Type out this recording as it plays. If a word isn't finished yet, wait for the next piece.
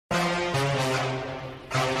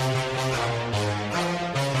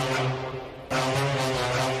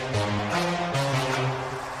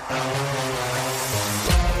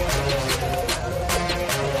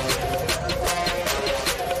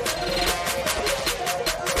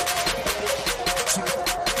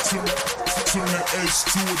S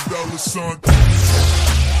to a dollar sign.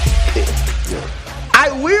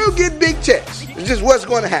 I will get big checks. It's just what's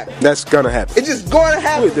going to happen. That's gonna happen. It's just going to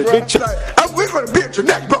happen, Wait, the bro. big check. We're going to be at your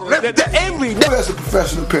neck, bro. Every day. That's a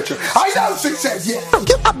professional pitcher. I know success, yeah.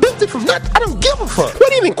 I built it from nothing. I don't give a fuck.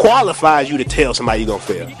 What even qualifies you to tell somebody you're gonna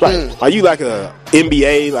fail? Like, are you like a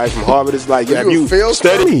MBA, like from Harvard? It's like, have you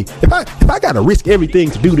studied? If I gotta risk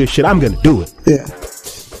everything to do this shit, I'm gonna do it. Yeah.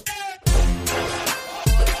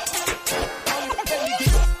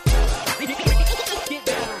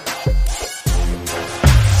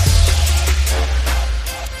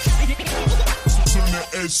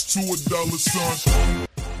 S to a dollar sign.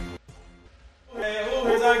 Hey,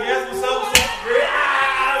 who's our guest? What's up?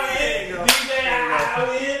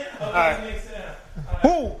 What's up? DJ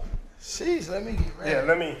Who? Jeez, let me get ready. Yeah,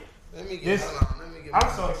 let me get. Hold on, let me get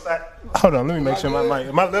I'm so excited. Hold on, let me make sure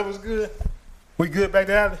my level's good. We good back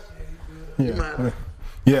there? Yeah.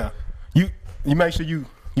 Yeah. You make sure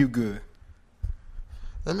you good.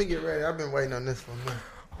 Let me get ready. I've been waiting on this for a minute.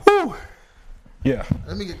 Woo. Yeah.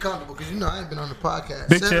 Let me get comfortable because I ain't been on the podcast.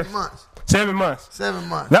 Big 7 check. months. 7 months. 7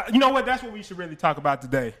 months. Now, you know what? That's what we should really talk about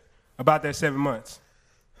today. About that 7 months.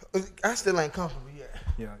 I still ain't comfortable yet.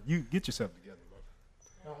 Yeah. You get yourself together, bro.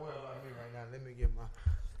 Don't worry about me right now. Let me get my.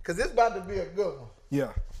 Because it's about to be a good one.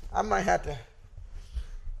 Yeah. I might have to.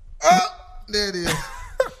 Oh, there it is.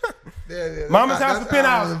 There it is. Mama's That's House of how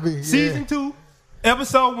I wanna Penthouse, be. Yeah. Season 2,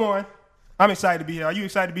 Episode 1. I'm excited to be here. Are you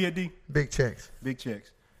excited to be here, D? Big checks. Big checks.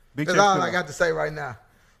 Big That's checks. all pillow. I got to say right now.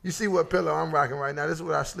 You see what pillow I'm rocking right now. This is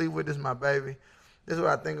what I sleep with. This is my baby. This is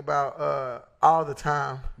what I think about all the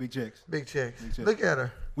time. Big checks. Big checks. Big checks. Look at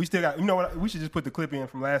her. We still got, you know what? We should just put the clip in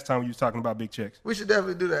from last time we was talking about big checks. We should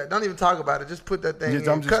definitely do that. Don't even talk about it. Just put that thing Just-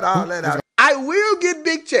 in. I'm just- Cut all that out. I will get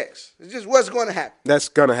big checks. It's just what's going to happen. That's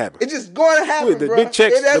gonna happen. It's just going to happen, Wait, the bro. big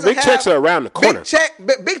checks- It doesn't the big checks have- are around the corner.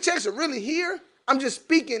 Big checks are really here. I'm just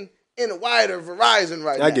speaking in a wider horizon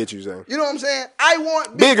right now. I get you, Zane. You know what I'm saying? I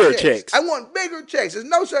want Bigger checks. I want bigger checks. There's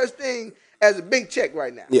no such thing as a big check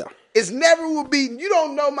right now. Yeah. It's never will be. You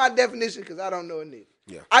don't know my definition because I don't know it neither.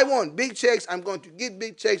 Yeah. I want big checks. I'm going to get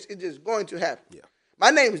big checks. It's just going to happen. Yeah. My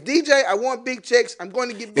name is DJ. I want big checks. I'm going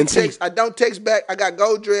to get big checks. I don't text back. I got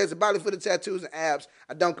gold dreads, a body for the tattoos and abs.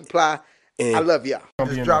 I don't comply. I love y'all.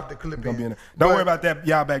 Just drop the clip in. Don't worry about that.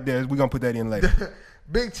 Y'all back there. We're going to put that in later.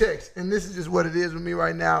 Big checks, and this is just what it is with me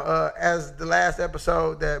right now. As the last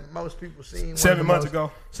episode that most people seen 7 months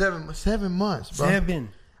ago. 7 months, bro. 7.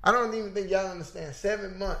 I don't even think y'all understand.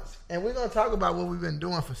 7 months, and we're gonna talk about what we've been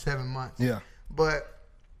doing for 7 months. Yeah. But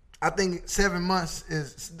I think 7 months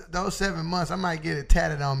is those 7 months. I might get it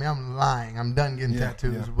tatted on me. I'm lying. I'm done getting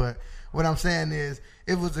tattoos. Yeah. But what I'm saying is,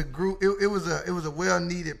 it was a group. It was a well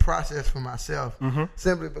needed process for myself.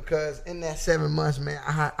 Simply because in that 7 months, man,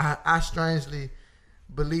 I strangely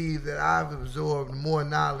believe that I've absorbed more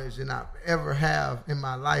knowledge than I ever have in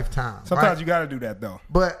my lifetime. Sometimes you got to do that, though.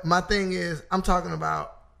 But my thing is, I'm talking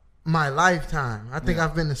about my lifetime. I think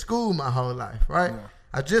I've been to school my whole life, right? Yeah.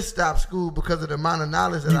 I just stopped school because of the amount of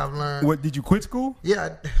knowledge that I've learned. What, did you quit school?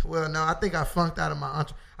 Yeah, well, no, I think I flunked out of my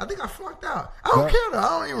I think I flunked out. I don't care, though. I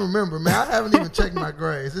don't even remember, man. I haven't even checked my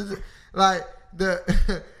grades. It's like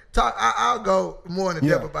the... I'll go more into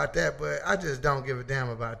depth about that, but I just don't give a damn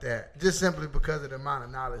about that. Just simply because of the amount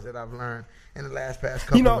of knowledge that I've learned in the past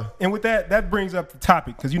couple and with that brings up the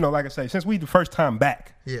topic, because, like I say, since we the first time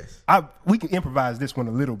back, we can improvise this one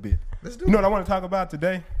a little bit. Let's do You know what I want to talk about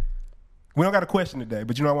today? We don't got a question today,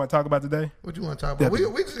 but you know what I want to talk about today? What you want to talk about? We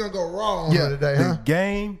just going to go raw on today, huh? The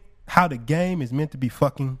game, how the game is meant to be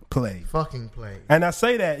fucking played. Fucking played. And I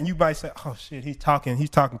say that, and you might say, "Oh shit, he's talking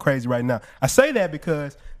crazy right now." I say that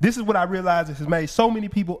because this is what I realize has made so many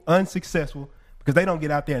people unsuccessful because they don't get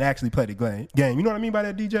out there and actually play the game. You know what I mean by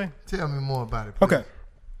that, DJ? Tell me more about it, please. Okay.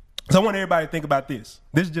 So I want everybody to think about this.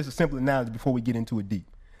 This is just a simple analogy before we get into it deep.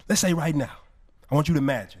 Let's say right now, I want you to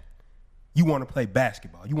imagine you want to play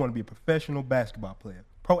basketball. You want to be a professional basketball player,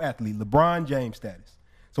 pro athlete, LeBron James status.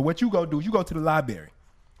 So what you go do is you go to the library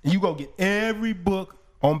and you go get every book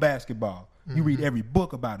on basketball. You read every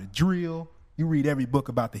book about a drill. You read every book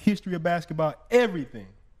about the history of basketball, everything.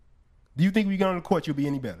 Do you think when you get on the court, you'll be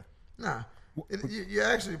any better? Nah. You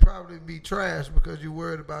actually probably be trash because you're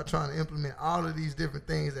worried about trying to implement all of these different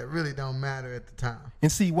things that really don't matter at the time.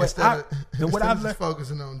 And see, what I've learned, just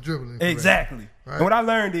focusing on dribbling. Exactly. Right? And what I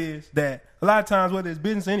learned is that a lot of times, whether it's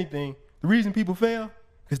business or anything, the reason people fail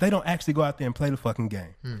is they don't actually go out there and play the fucking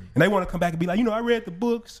game. And they want to come back and be like, I read the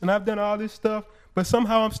books and I've done all this stuff, but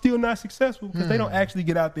somehow I'm still not successful because they don't actually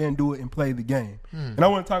get out there and do it and play the game. And I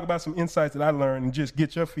want to talk about some insights that I learned and just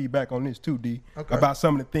get your feedback on this too, D, about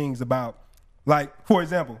some of the things about, like, for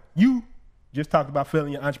example, you just talked about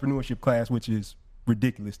failing your entrepreneurship class, which is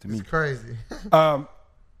ridiculous to me. It's crazy.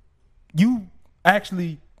 You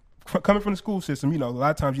actually, coming from the school system, you know, a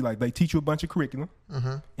lot of times they teach you a bunch of curriculum,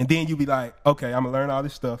 and then you be like, okay, I'm gonna learn all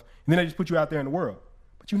this stuff, and then they just put you out there in the world,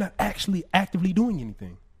 but you're not actually actively doing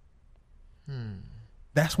anything.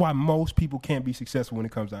 That's why most people can't be successful when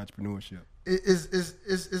it comes to entrepreneurship.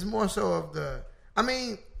 It's more so of the, I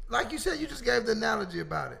mean, like you said, you just gave the analogy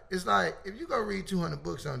about it. It's like, if you go read 200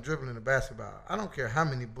 books on dribbling the basketball, I don't care how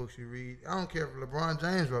many books you read. I don't care if LeBron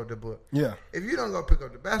James wrote the book. Yeah. If you don't go pick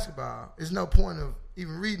up the basketball, there's no point of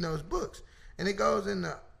even reading those books. And it goes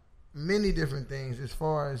into many different things as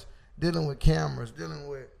far as dealing with cameras, dealing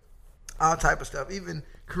with all type of stuff, even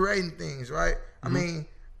creating things, right? I mean,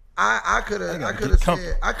 I could have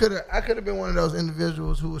been one of those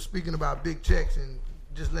individuals who was speaking about big checks and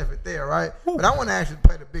just left it there, right? Ooh. But I want to actually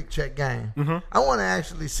play the big check game. I want to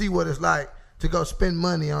actually see what it's like to go spend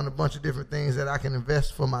money on a bunch of different things that I can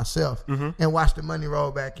invest for myself and watch the money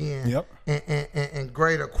roll back in and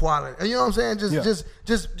greater quality. You know what I'm saying?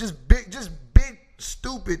 Just big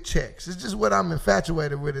stupid checks. It's just what I'm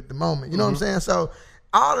infatuated with at the moment. You know what I'm saying? So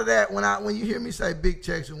all of that, when you hear me say big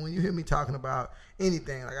checks and when you hear me talking about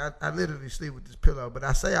anything, like I literally sleep with this pillow, but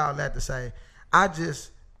I say all that to say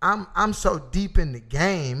I'm so deep in the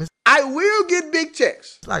game. I will get big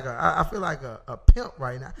checks. It's like I feel like a pimp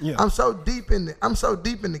right now. Yeah. I'm so deep in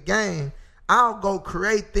the game. I'll go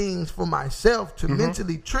create things for myself to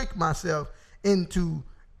mentally trick myself into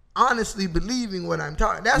honestly believing what I'm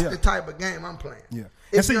talking. That's the type of game I'm playing. Yeah.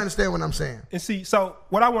 If you understand what I'm saying. And see, so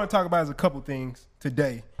what I want to talk about is a couple things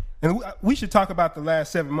today. And we should talk about the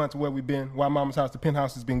last 7 months where we've been, while Mama's House, the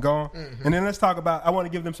Penthouse has been gone. And then let's talk about, I want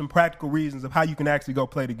to give them some practical reasons of how you can actually go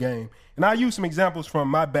play the game. And I'll use some examples from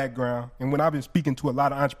my background and when I've been speaking to a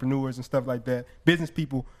lot of entrepreneurs and stuff like that, business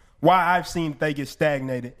people, why I've seen they get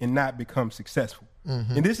stagnated and not become successful.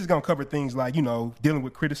 And this is going to cover things like, you know, dealing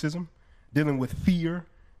with criticism, dealing with fear,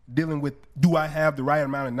 dealing with, do I have the right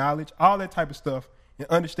amount of knowledge, all that type of stuff, and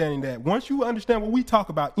understanding that once you understand what we talk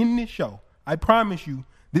about in this show, I promise you,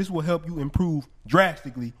 this will help you improve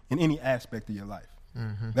drastically in any aspect of your life.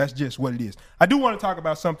 That's just what it is. I do want to talk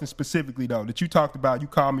about something specifically, though, that you talked about. You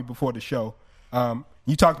called me before the show.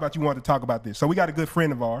 You talked about you wanted to talk about this. So we got a good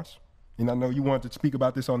friend of ours, and I know you wanted to speak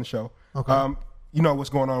about this on the show. Okay. You know what's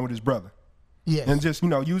going on with his brother. Yes. And just, you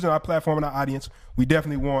know, using our platform and our audience, we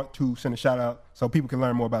definitely want to send a shout-out so people can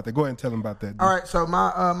learn more about that. Go ahead and tell them about that. All right, so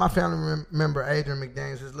my family member, Adrian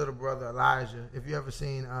McDaniels, his little brother, Elijah, if you ever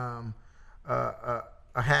seen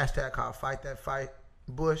a hashtag called Fight That Fight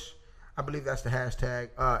Bush. I believe that's the hashtag.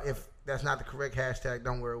 If that's not the correct hashtag,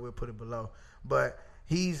 don't worry, we'll put it below. But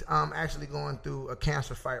he's actually going through a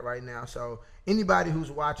cancer fight right now. So anybody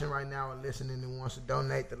who's watching right now or listening and wants to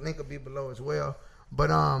donate, the link will be below as well.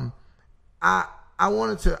 But I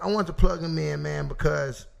wanted to plug him in, man,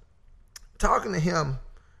 because talking to him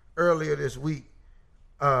earlier this week,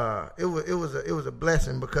 it was a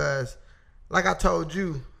blessing because, like I told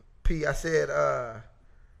you, P, I said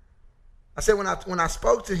when I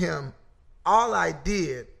spoke to him, all I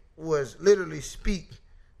did was literally speak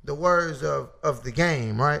the words of the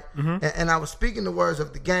game, right? And I was speaking the words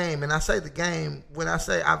of the game, and I say the game when I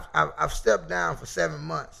say I've stepped down for 7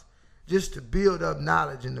 months just to build up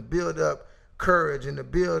knowledge and to build up courage and to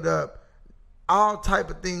build up all type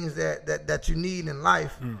of things that you need in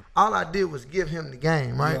life. All I did was give him the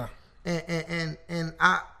game, right? Yeah. And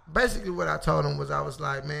I basically what I told him was I was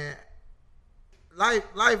like, man, life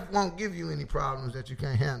won't give you any problems that you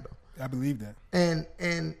can't handle. I believe that. And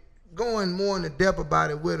going more into depth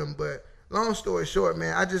about it with him, but long story short,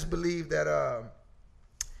 man, I just believe that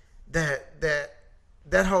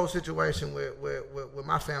that whole situation with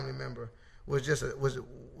my family member was just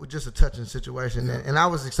a touching situation, and I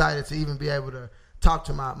was excited to even be able to talk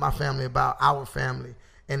to my family about our family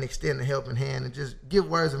and extend a helping hand and just give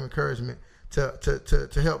words of encouragement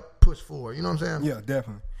to help push forward. You know what I'm saying? Yeah,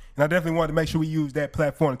 definitely. And I definitely wanted to make sure we use that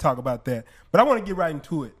platform to talk about that. But I want to get right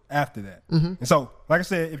into it after that. And so, like I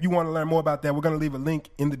said, if you want to learn more about that, we're going to leave a link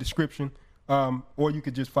in the description, or you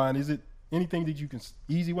could just find. Is it anything that you can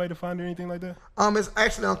easy way to find or anything like that? It's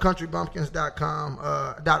actually on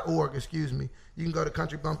countrybumpkins.org. Excuse me. You can go to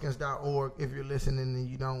countrybumpkins.org if you're listening and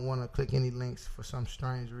you don't want to click any links for some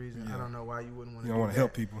strange reason. Yeah. I don't know why you wouldn't want to. You don't want to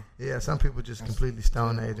help people. Yeah, some people just completely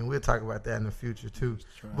stone age, and we'll talk about that in the future too.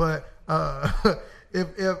 But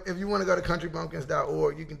if you want to go to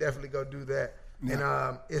countrybumpkins.org, you can definitely go do that.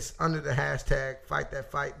 Yeah. And it's under the hashtag Fight That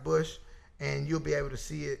Fight Bush, and you'll be able to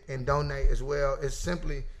see it and donate as well. It's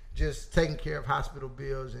simply just taking care of hospital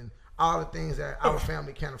bills and all the things that our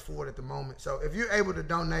family can't afford at the moment. So if you're able to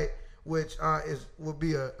donate, which seriously will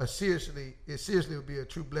be a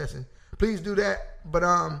true blessing, please do that. But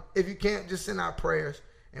if you can't, just send out prayers,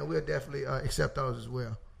 and we'll definitely accept those as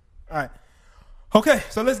well. All right. Okay,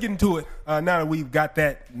 so let's get into it. Now that we got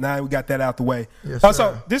that out the way. Yes, So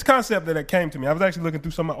sir. this concept that came to me, I was actually looking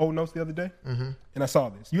through some of my old notes the other day, and I saw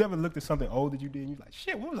this. You ever looked at something old that you did, and you're like,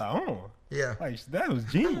 shit, what was I on? Yeah. Like, that was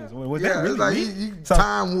genius. Was Yeah, that really it's like me? you So-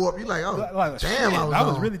 time warp. You're like, oh, like, damn, shit, I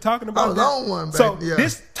was really talking about I was that. on one back. So yeah.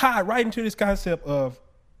 this tied right into this concept of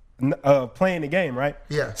playing the game, right?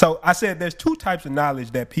 Yeah. So I said there's two types of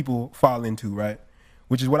knowledge that people fall into, right?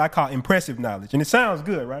 Which is what I call impressive knowledge. And it sounds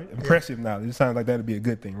good, right? Impressive knowledge. It sounds like that'd be a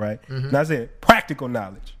good thing, right? And I said practical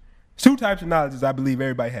knowledge. Two types of knowledges I believe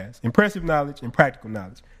everybody has. Impressive knowledge and practical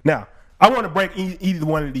knowledge. Now, I want to break either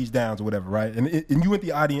one of these down or whatever, right? And you in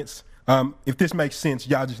the audience, if this makes sense,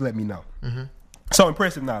 y'all just let me know. So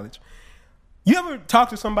impressive knowledge. You ever talk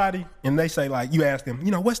to somebody and they say, like, you ask them,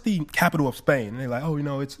 what's the capital of Spain? And they're like, oh,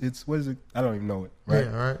 it's what is it? I don't even know it, right?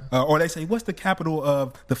 Yeah, right. Or they say, what's the capital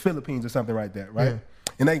of the Philippines or something like that, right? Yeah.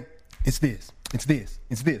 And it's this,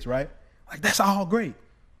 right? Like, that's all great.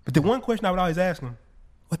 But the one question I would always ask them,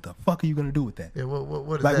 what the fuck are you going to do with that? Yeah,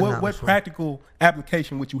 what is Like, that what knowledge for? practical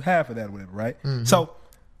application would you have for that or whatever, right? So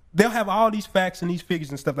they'll have all these facts and these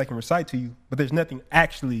figures and stuff they can recite to you, but there's nothing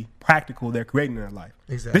actually practical they're creating in their life.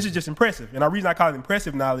 Exactly. This is just impressive. And the reason I call it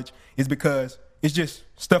impressive knowledge is because it's just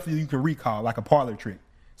stuff that you can recall, like a parlor trick.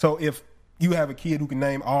 So if you have a kid who can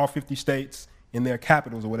name all 50 states in their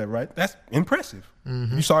capitals or whatever, right? That's impressive.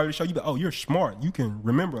 You saw it to show you that, oh, you're smart. You can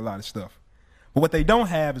remember a lot of stuff. But what they don't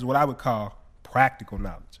have is what I would call practical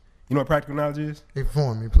knowledge. You know what practical knowledge is?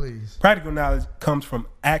 Inform me, please. Practical knowledge comes from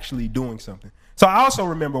actually doing something. So I also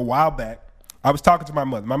remember a while back, I was talking to my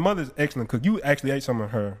mother. My mother's an excellent cook. You actually ate some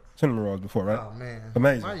of her cinnamon rolls before, right? Oh, man.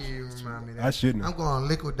 Amazing. Why you even remind me of that? I shouldn't have. I'm going on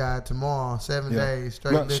liquid diet tomorrow, 7 Yeah. days,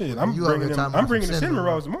 straight No, liquid. shit, And I'm you over bringing here them. talking I'm about bringing some the cinnamon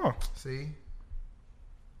rolls tomorrow. See?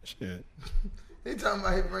 Shit. He talking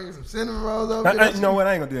about he bringing some cinnamon rolls over here. You know what?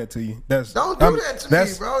 I ain't gonna do that to you. Don't Don't do that to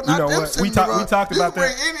me, bro. Not them cinnamon We rolls. talked You about can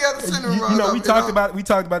that. bring any other cinnamon rolls We over, we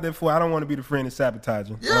talked about that before. I don't want to be the friend that's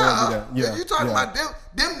sabotaging. I don't wanna do that. You talking about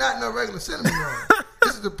them not no regular cinnamon rolls.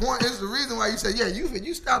 This is the point. This is the reason why you say,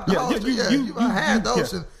 you stopped the whole thing. You had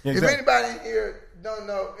those. Yeah, If exactly. anybody in here don't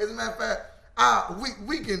know, as a matter of fact,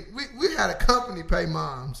 we had a company pay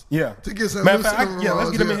moms. Yeah. To get some Matter new of fact, cinnamon let's rolls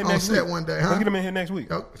get them in here on next set week. one day, huh? Let's get them in here next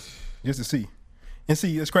week. Oh, Just to see. And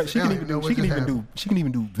see, it's crazy. They don't even know what just happened. She can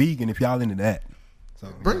even do vegan if y'all into that. So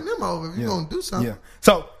bring them over if you're gonna do something. Yeah.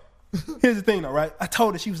 So here's the thing though, right? I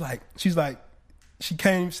told her, she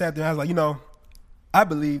came, sat there, and I was like, I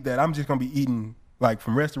believe that I'm just gonna be eating like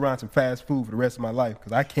from restaurants and fast food for the rest of my life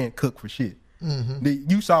because I can't cook for shit.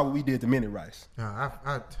 You saw what we did to minute rice.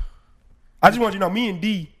 I just want you to know, me and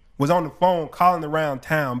D was on the phone calling around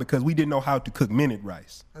town because we didn't know how to cook minute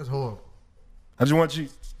rice. That's horrible. I just want you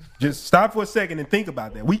just stop for a second and think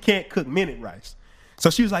about that. We can't cook minute rice.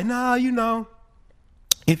 So she was like, nah,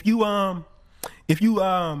 if you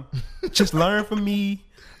just learn from me,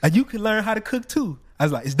 you can learn how to cook too. I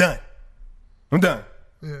was like, it's done. I'm done.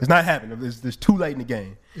 Yeah. It's not happening. It's too late in the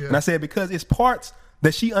game. Yeah. And I said, because it's parts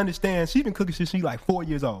that she understands. She's been cooking since she's like 4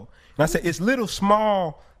 years old. And I said, it's little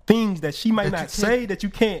small things that she might not say that you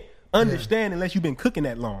can't understand unless you've been cooking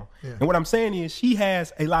that long. Yeah. And what I'm saying is she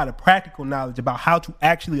has a lot of practical knowledge about how to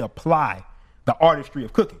actually apply the artistry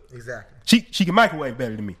of cooking. Exactly. She can microwave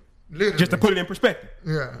better than me. Literally. Just to put it in perspective.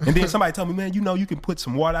 Yeah. And then somebody told me, man, you can put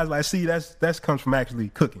some water. I was like, see, that comes from actually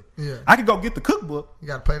cooking. Yeah. I could go get the cookbook. You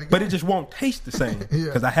gotta play the game. But it just won't taste the same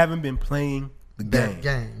because I haven't been playing the game. That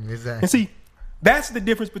game, exactly. And see, that's the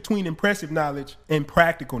difference between impressive knowledge and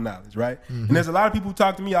practical knowledge, right? And there's a lot of people who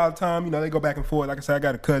talk to me all the time. They go back and forth. Like I said, I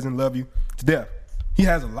got a cousin, love you to death.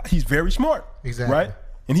 He's very smart, Exactly. right?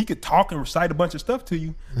 And he could talk and recite a bunch of stuff to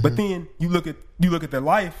you. But then you look at their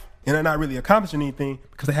life and they're not really accomplishing anything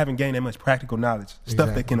because they haven't gained that much practical knowledge,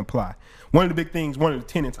 stuff they can apply. One of the big things, one of the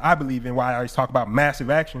tenets I believe in, why I always talk about massive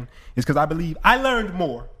action, is because I believe I learned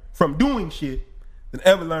more from doing shit than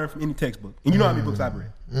ever learned from any textbook. And you know how many books I've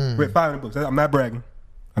read? Read 500 books. I'm not bragging.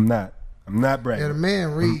 I'm not bragging. Yeah, the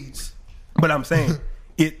man reads. But I'm saying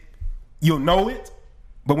you'll know it,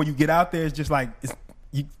 but when you get out there, it's just like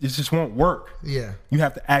it just won't work. Yeah. You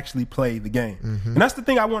have to actually play the game. And that's the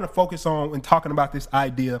thing I want to focus on when talking about this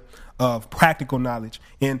idea of practical knowledge.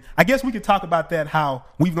 And I guess we could talk about that, how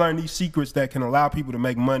we've learned these secrets that can allow people to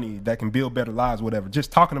make money, that can build better lives, whatever.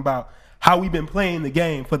 Just talking about how we've been playing the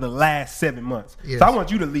game for the last 7 months. Yes. So I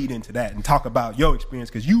want you to lead into that and talk about your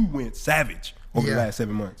experience because you went savage over the last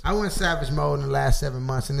 7 months. I went savage mode in the last 7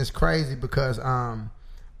 months, and it's crazy because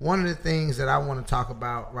one of the things that I want to talk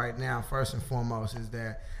about right now, first and foremost, is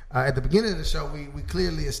that at the beginning of the show, we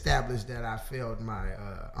clearly established that I failed my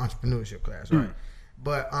entrepreneurship class, right?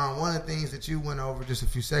 But one of the things that you went over just a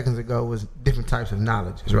few seconds ago was different types of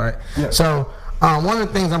knowledges, right? Yeah. So one of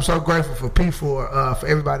the things I'm so grateful for P for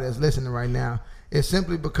everybody that's listening right now is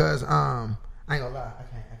simply because I ain't gonna lie, I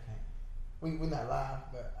can't. We not live,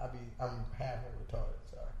 but I'm halfway retarded.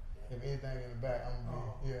 So if anything in the back, I'm gonna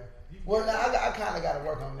be Well, now I kind of got to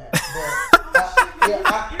work on that. But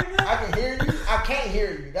I can hear you. I can't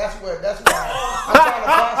hear you. That's why I'm trying to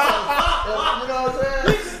process. You know what I'm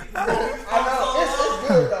saying? I know it's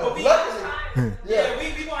good though. Luckily, yeah,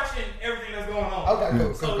 we watching everything that's going on. Okay,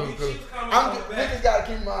 cool. We just gotta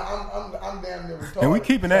keep I'm damn near retarded. And we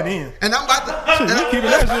keeping that in. And I'm about to. We keeping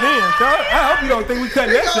that shit in, so I hope you don't think we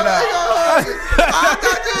cutting that shit out. I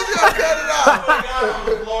thought you was gonna cut it out. Oh my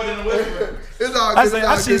God, Lord in the whisper. It's all good.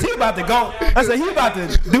 I said, he about to go. I said, he about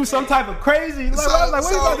to do some type of crazy. I was like,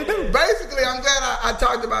 what you about to do? Basically, I'm glad I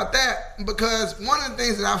talked about that because one of the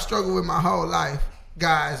things that I've struggled with my whole life,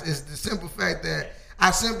 guys, is the simple fact that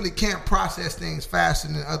I simply can't process things faster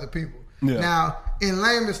than other people. Yeah. Now, in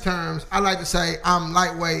layman's terms, I like to say I'm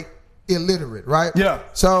lightweight illiterate, right? Yeah.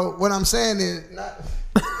 So what I'm saying is,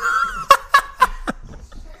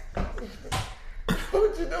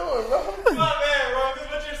 what you doing, bro? My man, bro. Because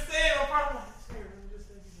what you're saying, I'm probably like, just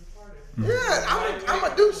say he's retarded. Yeah, I'm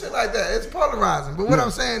gonna do shit like that. It's polarizing. But what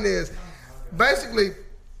I'm saying is, basically,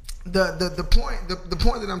 the point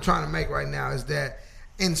that I'm trying to make right now is that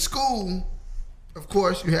in school, of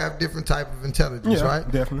course, you have different type of intelligence, right?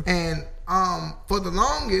 Definitely. And for the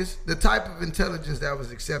longest, the type of intelligence that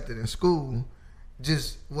was accepted in school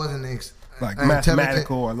just wasn't like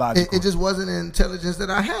mathematical or logical. It just wasn't an intelligence that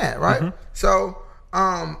I had, right? Mm-hmm. So,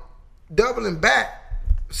 doubling back,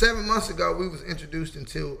 7 months ago, we was introduced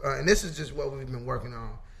into, and this is just what we've been working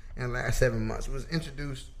on in the last 7 months. We was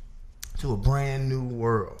introduced to a brand new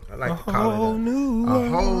world. I like to call it a whole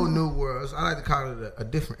new world. So I like to call it a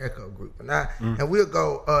different echo group. And we'll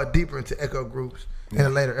go deeper into echo groups in a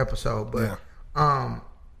later episode. But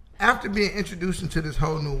after being introduced into this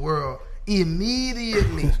whole new world,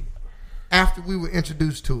 immediately after we were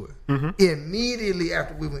introduced to it,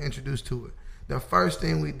 the first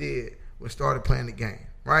thing we did was started playing the game,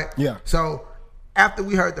 right? Yeah. So after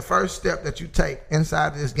we heard the first step that you take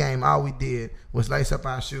inside of this game, all we did was lace up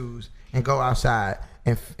our shoes and go outside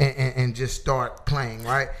and just start playing,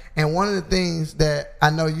 right? And one of the things that I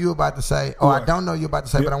know you're about to say, or I don't know you're about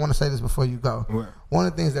to say, but I want to say this before you go. One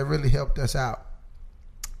of the things that really helped us out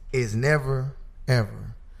is never,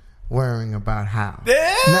 ever worrying about how.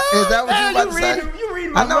 Now, is that what you're about to say? You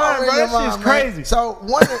reading my mind, bro. That shit's crazy. So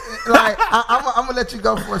I'm gonna let you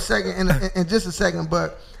go for a second in just a second,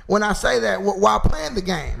 but when I say that, while playing the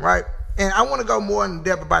game, right? And I want to go more in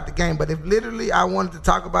depth about the game, but if literally I wanted to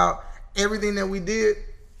talk about everything that we did,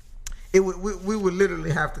 we would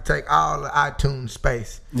literally have to take all the iTunes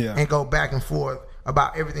space and go back and forth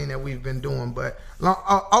about everything that we've been doing. But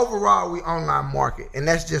overall, we online market, and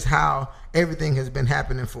that's just how everything has been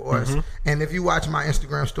happening for us. And if you watch my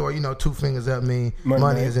Instagram story, you know 2 fingers up mean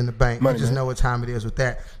money is in the bank. You just know what time it is with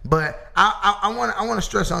that. But I want to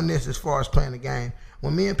stress on this as far as playing the game.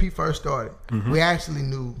 When me and P first started, we actually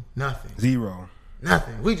knew nothing. Zero.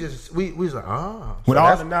 Nothing. We was like, With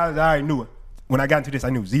all the knowledge, I already knew it. When I got into this,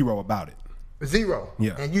 I knew zero about it. Zero.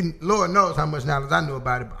 Yeah. And Lord knows how much knowledge I knew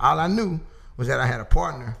about it. But all I knew was that I had a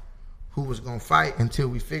partner who was going to fight until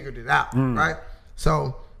we figured it out, right?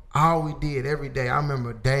 So all we did every day, I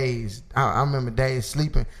remember days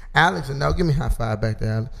sleeping. Alex will know. Give me a high five back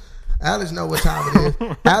there, Alex. Alex know what time it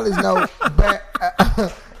is. Alex know back.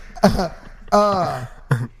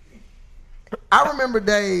 I remember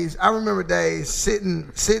days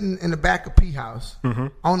sitting in the back of P House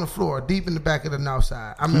on the floor, deep in the back of the north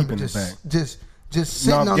side. I remember just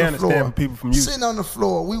sitting on the floor. Sitting on the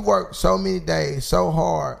floor. We worked so many days, so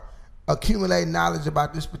hard, accumulating knowledge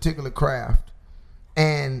about this particular craft.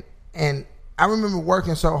 And I remember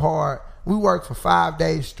working so hard. We worked for 5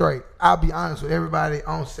 days straight. I'll be honest with everybody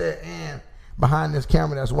on set and behind this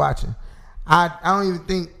camera that's watching. I don't even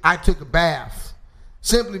think I took a bath,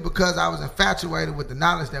 simply because I was infatuated with the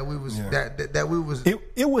knowledge that we was that we was.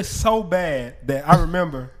 It was so bad that I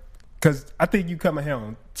remember, because I think you come here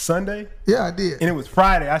on Sunday. Yeah, I did. And it was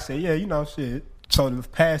Friday. I said, shit. So the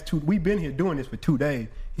past we've been here doing this for 2 days.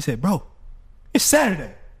 He said, bro, it's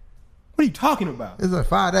Saturday. What are you talking about? It's like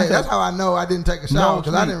 5 days. That's how I know I didn't take a shower,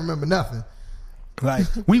 because I didn't remember nothing. Like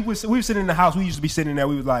we were sitting in the house. We used to be sitting there.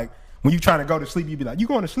 We was like, when you trying to go to sleep, you'd be like, you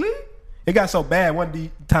going to sleep? It got so bad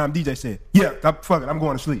one time DJ said, yeah, fuck it, I'm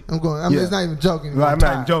going to sleep. It's not even joking. Like, I'm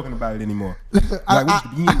not even joking about it anymore. Like, we used to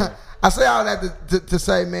be in there. I say all that to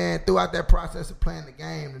say, man, throughout that process of playing the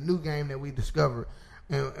game, the new game that we discovered,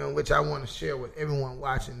 and which I want to share with everyone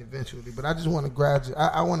watching eventually. But I just want to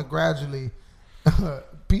I want to gradually,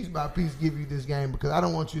 piece by piece, give you this game because I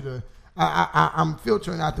don't want you to. I'm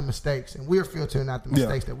filtering out the mistakes, and we're filtering out the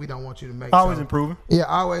mistakes that we don't want you to make. Always improving. Yeah,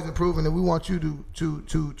 always improving, and we want you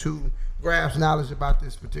to grasp knowledge about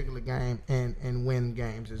this particular game and win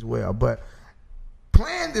games as well. But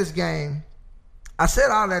playing this game, I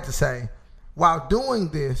said all that to say, while doing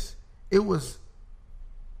this, it was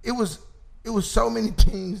so many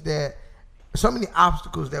things so many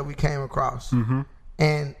obstacles that we came across,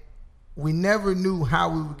 and we never knew how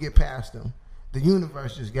we would get past them. The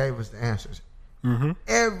universe just gave us the answers.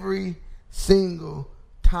 Every single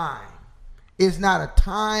time. It's not a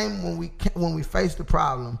time when we face the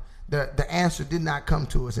problem, the answer did not come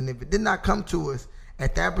to us. And if it did not come to us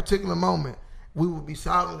at that particular moment, we would be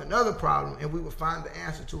solving another problem and we would find the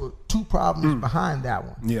answer to two problems behind that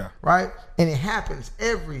one. Yeah. Right? And it happens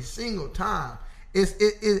every single time.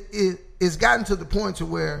 It's gotten to the point to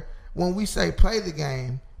where when we say play the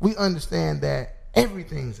game, we understand that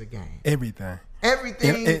everything's a game. Everything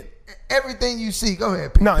you see. Go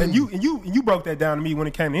ahead, Pete. No, and you broke that down to me when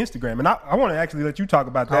it came to Instagram, and I want to actually let you talk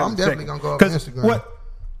about that. I'm definitely gonna go up on Instagram.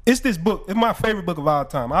 It's this book. It's my favorite book of all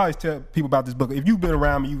time. I always tell people about this book. If you've been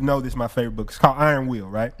around me, you know this is my favorite book. It's called Iron Will,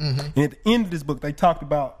 right? And at the end of this book, they talked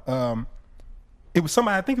about it was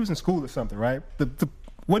somebody, I think he was in school or something, right?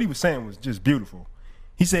 What he was saying was just beautiful.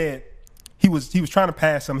 He said he was trying to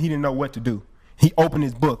pass something. He didn't know what to do. He opened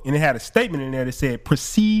his book, and it had a statement in there that said,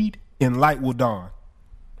 "Proceed and light will dawn,"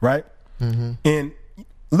 right? And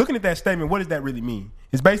looking at that statement, what does that really mean?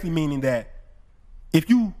 It's basically meaning that if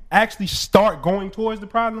you actually start going towards the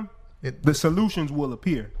problem, the solutions will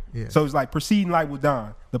appear. Yeah. So it's like proceed and light will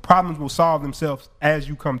dawn. The problems will solve themselves as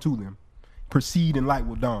you come to them. Proceed and light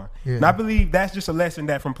will dawn. Yeah. And I believe that's just a lesson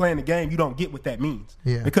that from playing the game, you don't get what that means.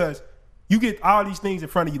 Yeah. Because you get all these things in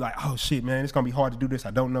front of you like, oh shit, man, it's gonna be hard to do this.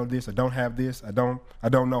 I don't know this. I don't have this. I don't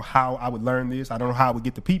know how I would learn this. I don't know how I would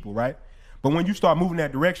get the people, right? But when you start moving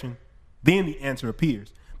that direction, then the answer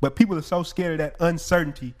appears. But people are so scared of that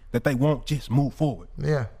uncertainty that they won't just move forward.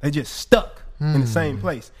 Yeah. They just stuck in the same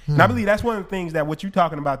place. And I believe that's one of the things that what you're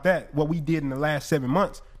talking about, that what we did in the last 7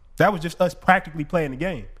 months, that was just us practically playing the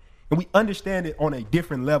game. And we understand it on a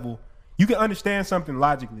different level. You can understand something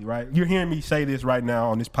logically, right? You're hearing me say this right now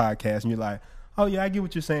on this podcast, and you're like, oh, yeah, I get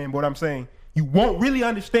what you're saying. But what I'm saying, you won't really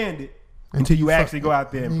understand it until you actually go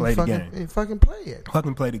out there and play the game. And fucking play it.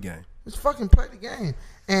 Fucking play the game. Just fucking play the game.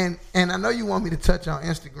 And I know you want me to touch on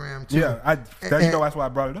Instagram, too. Yeah, that's why I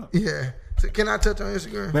brought it up. Yeah. So can I touch on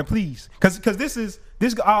Instagram? Man, please. Because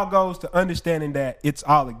this all goes to understanding that it's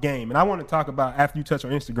all a game. And I want to talk about, after you touch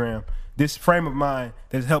on Instagram, this frame of mind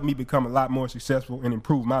that's helped me become a lot more successful and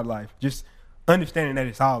improve my life. Just understanding that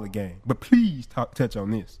it's all a game. But please touch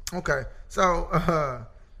on this. Okay. So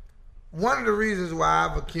one of the reasons why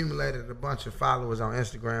I've accumulated a bunch of followers on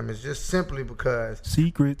Instagram is just simply because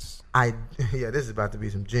secrets. This is about to be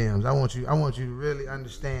some gems. I want you to really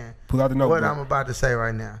understand Pull out the notebook. What I'm about to say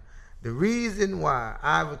right now. The reason why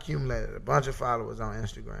I've accumulated a bunch of followers on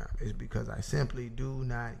Instagram is because I simply do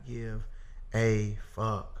not give a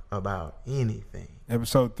fuck about anything.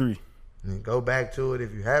 Episode 3. And go back to it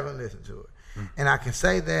if you haven't listened to it. And I can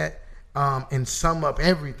say that and sum up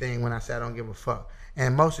everything when I say I don't give a fuck.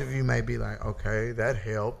 And most of you may be like, okay, that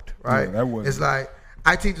helped, right? Yeah, that was. It's like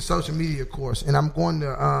I teach a social media course, and I'm going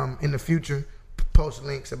to in the future post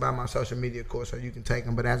links about my social media course so you can take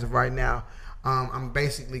them. But as of right now, I'm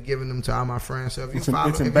basically giving them to all my friends. So if you follow,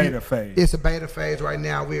 it's in beta phase. It's a beta phase right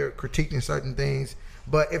now. We're critiquing certain things.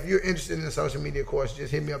 But if you're interested in the social media course,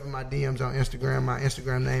 just hit me up in my DMs on Instagram. My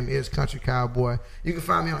Instagram name is Country Cowboy. You can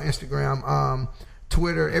find me on Instagram,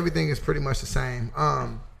 Twitter. Everything is pretty much the same.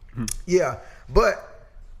 Yeah. But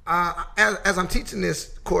as I'm teaching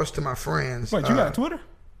this course to my friends. Wait, you got Twitter?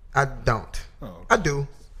 I don't. Oh. I do.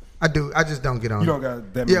 I just don't get on. You don't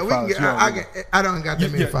got that many followers. I don't got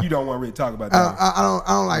that many followers. You don't want to really talk about that.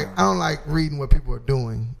 I don't like reading what people are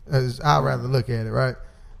doing. I'd rather look at it, right?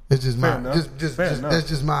 It's just that's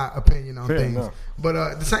just my opinion on things. Enough.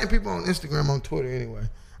 But the same people on Instagram, on Twitter anyway.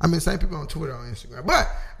 I mean, same people on Twitter, on Instagram. But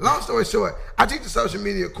long story short, I teach a social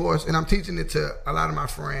media course, and I'm teaching it to a lot of my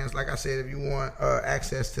friends. Like I said, if you want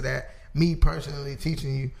access to that, me personally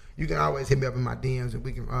teaching you, you can always hit me up in my DMs, and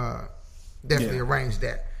we can definitely arrange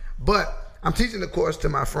that. But I'm teaching the course to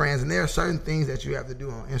my friends, and there are certain things that you have to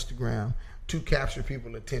do on Instagram to capture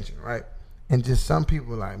people's attention, right? And just some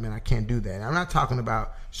people are like, man, I can't do that. I'm not talking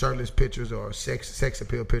about shirtless pictures or sex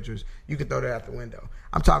appeal pictures. You can throw that out the window.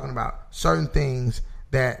 I'm talking about certain things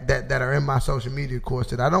that are in my social media course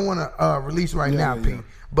that I don't want to release right now, Pete. Yeah.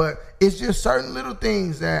 But it's just certain little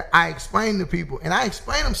things that I explain to people, and I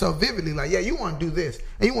explain them so vividly. Like, yeah, you want to do this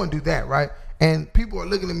and you want to do that, right? And people are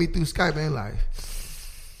looking at me through Skype and like,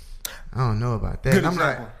 I don't know about that. Good And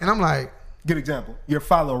example. I'm like, Good example. Your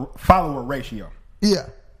follower ratio. yeah.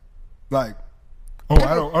 Like,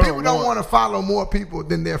 People don't want to follow more people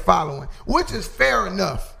than they're following, which is fair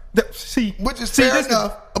enough. Which is fair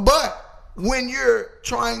enough. But when you're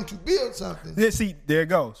trying to build something, there it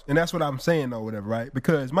goes, and that's what I'm saying or whatever, right?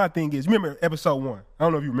 Because my thing is, remember episode 1? I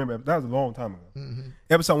don't know if you remember. That was a long time ago. Mm-hmm.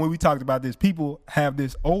 Episode 1, we talked about this. People have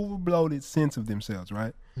this overbloated sense of themselves,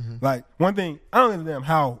 right? Mm-hmm. Like one thing, I don't understand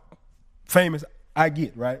how famous I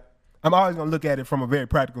get, right? I'm always gonna look at it from a very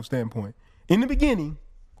practical standpoint. In the beginning,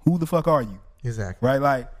 who the fuck are you? exactly. Right?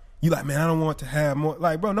 Like, you like, man, I don't want to have more.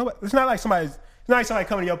 Like, bro, nobody. It's not like somebody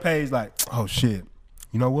coming to your page like, oh shit,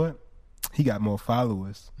 you know what? He got more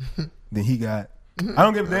followers than he got. I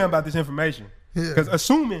don't give a damn about this information. Because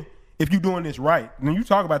assuming if you're doing this right, and you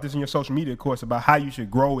talk about this in your social media course about how you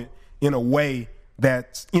should grow it in a way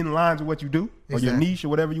that's in line with what you do or your niche or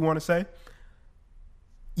whatever you want to say,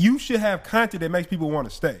 you should have content that makes people want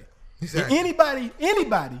to stay. Exactly. And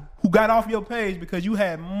anybody who got off your page because you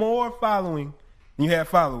had more following than you had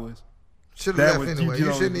followers, Should have left anyway.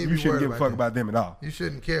 You shouldn't even you shouldn't be give a fuck about them at all. You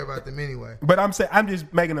shouldn't care about them anyway. But I'm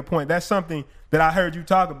just making a point. That's something that I heard you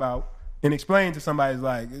talk about and explain to somebody. Is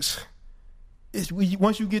like,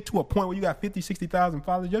 once you get to a point where you got 50, 60,000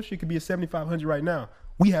 followers, your shit could be at 7,500 right now.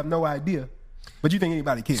 We have no idea. But you think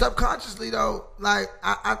anybody cares? Subconsciously though, like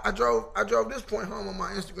I drove this point home on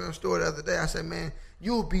my Instagram story the other day. I said, man,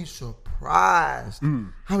 you'll be surprised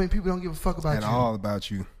how many people don't give a fuck about At you. all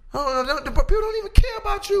about you. Oh, no, people don't even care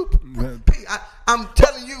about you. I'm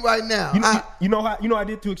telling you right now. You know I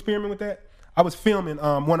did to experiment with that? I was filming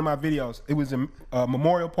one of my videos. It was in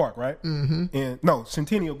Memorial Park, right? Mm-hmm. And no,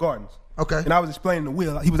 Centennial Gardens. Okay. And I was explaining to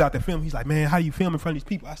Will. He was out there filming. He's like, man, how do you film in front of these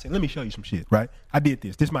people? I said, let me show you some shit, right? I did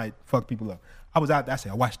this. This might fuck people up. I was out there. I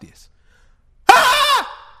said, watch this.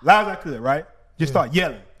 Ah! Loud as I could, right? Just start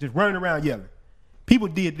yelling. Just running around yelling. People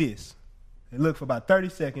did this. They looked for about 30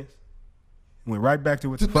 seconds. Went right back to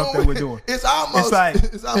what the fuck they were doing. It's like,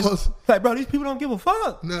 bro, these people don't give a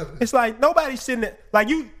fuck. Nothing. It's like nobody's sitting there. Like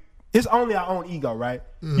it's only our own ego, right?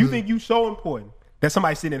 Mm-hmm. You think you so important that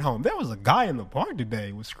somebody's sitting at home. There was a guy in the park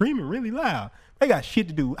today was screaming really loud. They got shit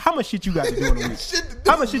to do. How much shit you got to do in a week?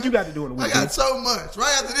 How much shit you got to do in a week? I got so much.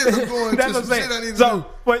 Right after this, I'm going That's to what some I'm shit I saying. need to So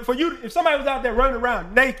do. for you, if somebody was out there running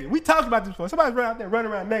around naked, we talked about this before. Somebody's running out there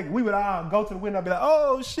running around naked. We would all go to the window and be like,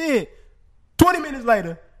 oh shit. 20 minutes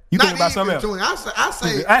later, you think about something else. 20. I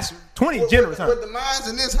say that's 20 is generous, huh? With the minds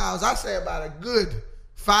in this house, I say about a good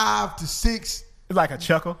 5 to 6. It's like a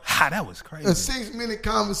chuckle. That was crazy. A 6-minute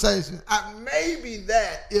conversation. Maybe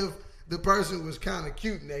that if the person was kind of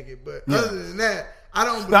cute naked, but other than that, I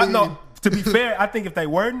don't believe. No, to be fair, I think if they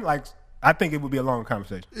weren't, like, I think it would be a long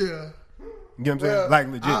conversation. Yeah. You know what I'm saying? Like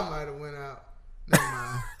legit. I might have went out. Never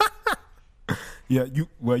mind. Yeah,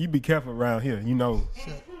 you be careful around here. You know.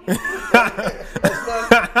 That's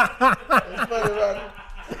funny, right?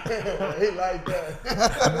 He like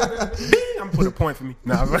that. I'm putting a point for me.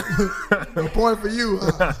 Nah, a point for you,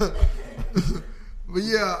 huh? But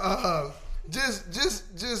yeah, it's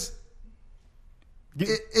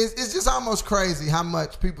just almost crazy how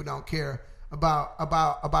much people don't care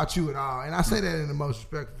about you at all. And I say that in the most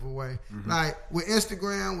respectful way. Mm-hmm. Like with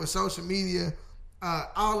Instagram, with social media,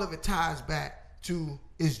 all of it ties back to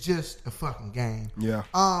it's just a fucking game. Yeah.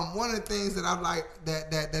 One of the things that I like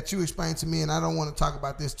that you explained to me, and I don't want to talk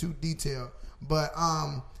about this too detailed, but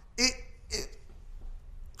I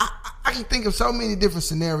can think of so many different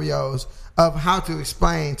scenarios of how to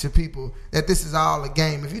explain to people that this is all a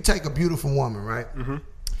game. If you take a beautiful woman, right? Mm-hmm.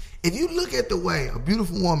 If you look at the way a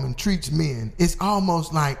beautiful woman treats men, it's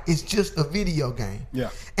almost like it's just a video game.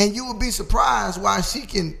 Yeah. And you would be surprised why she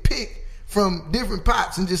can pick from different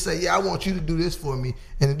pots and just say, yeah, I want you to do this for me.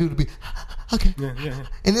 And the dude to be, okay. Yeah.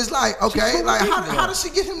 And it's like, okay, like how does she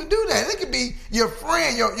get him to do that? And it could be your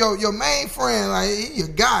friend, your main friend, like your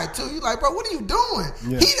guy too. You're like, bro, what are you doing?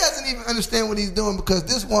 Yeah. He doesn't even understand what he's doing because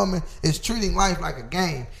this woman is treating life like a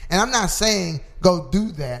game. And I'm not saying go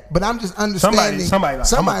do that, but I'm just understanding some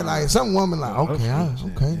woman like, okay,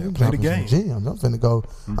 play the game. I'm finna go.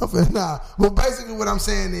 Well, basically what I'm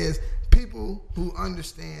saying is people who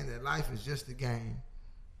understand that life is just a game.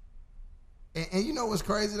 And you know what's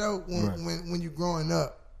crazy though? When you're growing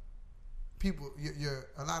up, people, you're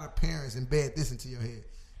a lot of parents embed this into your head.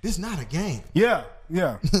 This is not a game. Yeah.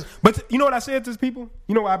 But you know what I said to people?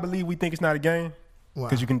 You know why I believe we think it's not a game?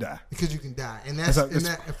 Because you can die. Because you can die. And that's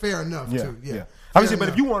fair enough too. Yeah. Obviously, but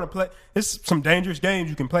if you want to play, it's some dangerous games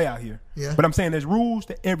you can play out here. Yeah. But I'm saying there's rules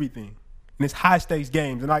to everything. And it's high stakes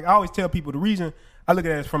games. And like I always tell people, the reason I look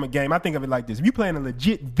at it as from a game, I think of it like this. If you're playing a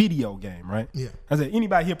legit video game, right? Yeah. I said,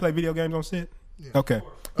 anybody here play video games on set? Yeah. Okay.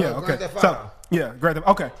 Yeah, okay. Grand Theft So, Auto. yeah, Grand Theft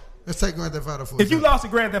Okay. Let's take Grand Theft Auto for If you lost to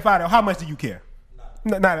Grand Theft Auto, how much do you care?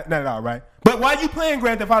 Not at all, right? But while you playing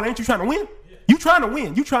Grand Theft Auto, ain't you trying to win? You trying to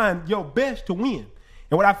win. You trying your best to win.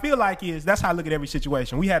 And what I feel like is that's how I look at every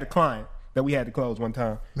situation. We had a client that we had to close one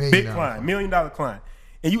time. Big client, $1 million client.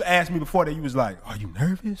 And you asked me before that, you was like, are you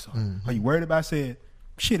nervous? Or are you worried about it? I said,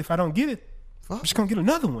 shit, if I don't get it, I'm just going to get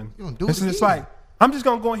another one. You gonna do It's like, I'm just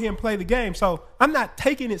going to go ahead and play the game. So I'm not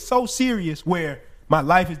taking it so serious where my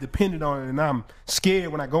life is dependent on it and I'm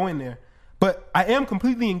scared when I go in there. But I am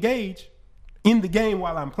completely engaged in the game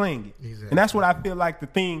while I'm playing it. Exactly. And that's what I feel like the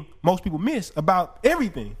thing most people miss about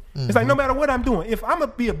everything. It's like no matter what I'm doing, if I'm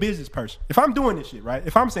going to be a business person, if I'm doing this shit, right?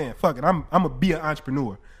 If I'm saying, fuck it, I'm going to be an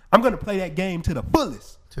entrepreneur, I'm going to play that game to the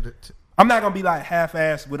fullest. I'm not going to be like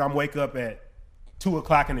half-assed when I'm wake up at 2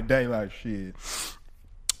 o'clock in the day like, shit,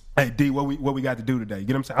 hey, D, what we got to do today? You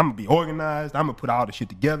get what I'm saying? I'm going to be organized. I'm going to put all the shit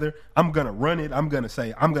together. I'm going to run it. I'm going to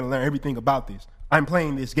say, I'm going to learn everything about this. I'm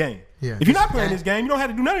playing this game. Yeah, if you're not playing this game, you don't have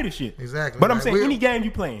to do none of this shit. Exactly. But I'm saying any game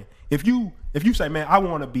you playing, if you say, man, I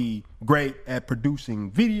want to be great at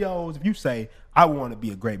producing videos, if you say, I want to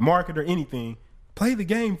be a great marketer, anything, play the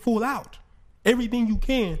game full out. Everything you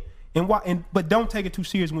can. But don't take it too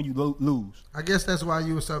serious when you lose. I guess that's why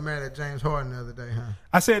you were so mad at James Harden the other day, huh?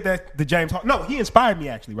 I said that the James Harden. No, he inspired me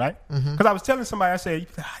actually, right? Because I was telling somebody, I said,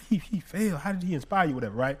 he failed. How did he inspire you,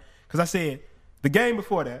 whatever, right? Because I said the game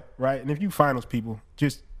before that, right? And if you finals people,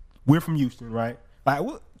 we're from Houston, right? Like,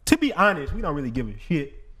 to be honest, we don't really give a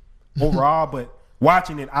shit overall. But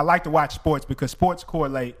watching it, I like to watch sports because sports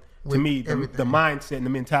correlate to me the mindset and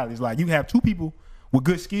the mentality. It's like you have two people with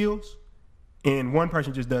good skills. And one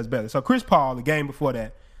person just does better. So Chris Paul, the game before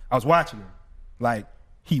that, I was watching him. Like,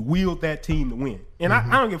 he willed that team to win. And I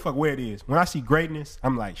don't give a fuck where it is. When I see greatness,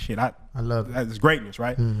 I'm like, shit, I love it. It's greatness,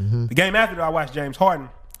 right? The game after that, I watched James Harden.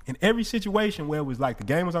 In every situation where it was like the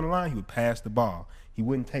game was on the line, he would pass the ball. He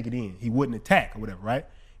wouldn't take it in. He wouldn't attack or whatever, right?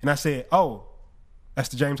 And I said, oh, that's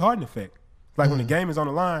the James Harden effect. Like when the game is on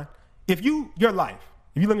the line, if you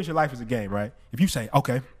look at your life as a game, right? If you say,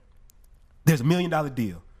 okay, there's $1 million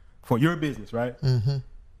deal for your business, right?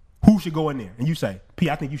 Who should go in there? And you say, P,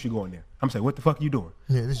 I think you should go in there. I'm saying, what the fuck are you doing?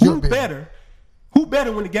 Yeah, this is your business. Who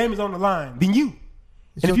better when the game is on the line than you?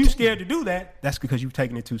 And if you're scared to do that, that's because you've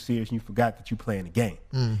taken it too serious and you forgot that you're playing the game.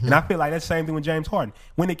 And I feel like that's the same thing with James Harden.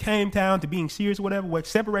 When it came down to being serious or whatever, what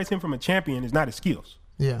separates him from a champion is not his skills.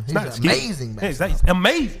 Yeah, it's not his amazing. He's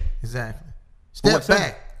amazing. Exactly. Step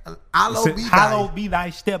back. Hallowed be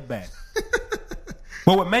thy step back.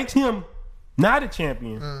 But what makes him not a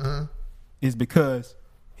champion is because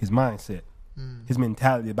his mindset, his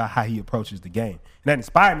mentality about how he approaches the game. And that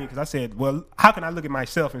inspired me because I said, well, how can I look at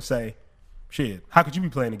myself and say, shit, how could you be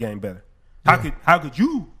playing the game better? How could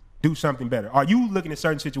you do something better? Are you looking at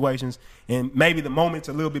certain situations and maybe the moment's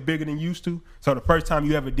a little bit bigger than you used to? So the first time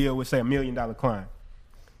you ever deal with, say, $1 million client,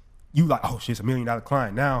 you like, oh, shit, it's $1 million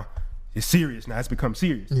client. Now it's serious. Now it's become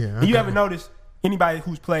serious. Yeah, okay. And you ever notice anybody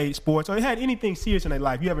who's played sports or had anything serious in their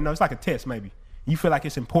life, you ever know it's like a test maybe. You feel like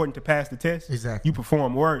it's important to pass the test. Exactly. You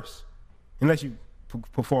perform worse unless you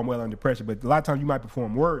perform well under pressure. But a lot of times you might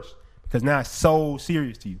perform worse because now it's so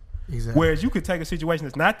serious to you. Exactly. Whereas you could take a situation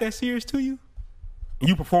that's not that serious to you and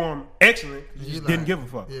you perform excellent. You just didn't give a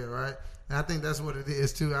fuck. Yeah, right. And I think that's what it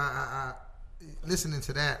is too. I listening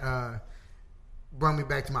to that brought me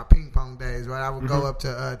back to my ping pong days, right? I would go up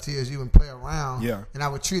to TSU and play around, and I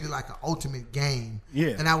would treat it like an ultimate game.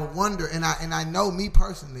 Yeah. And I would wonder, and I know me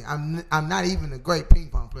personally, I'm not even a great ping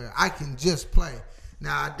pong player. I can just play.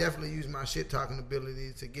 Now I definitely use my shit talking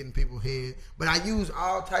ability to get in people's head, but I use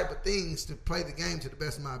all type of things to play the game to the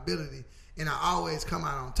best of my ability, and I always come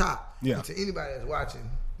out on top. Yeah. And to anybody that's watching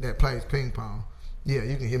that plays ping pong, yeah,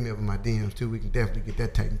 you can hit me up in my DMs too. We can definitely get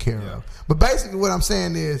that taken care of. But basically, what I'm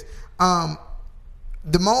saying is,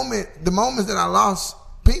 the moments that I lost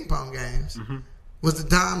ping pong games was the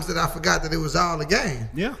times that I forgot that it was all a game.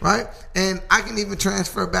 Yeah. Right? And I can even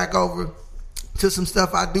transfer back over to some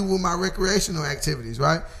stuff I do with my recreational activities,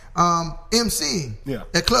 right? MCing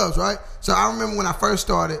at clubs, right? So I remember when I first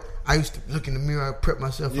started, I used to look in the mirror, prep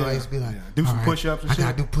myself, and I used to be like, do some push-ups and shit.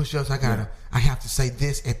 I gotta do push-ups. I have to say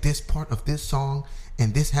this at this part of this song,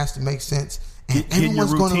 and this has to make sense. And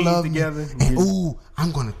everyone's going to love together. Me. And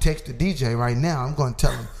I'm going to text the DJ right now. I'm going to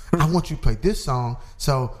tell him, I want you to play this song.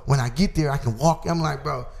 So when I get there, I can walk. I'm like,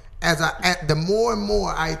 bro, the more and more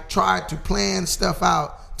I try to plan stuff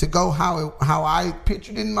out to go how I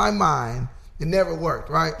pictured in my mind It never worked,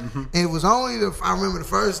 right? And it was only I remember the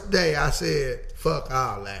first day I said, fuck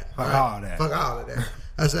all that. Fuck right? all that. Fuck all of that.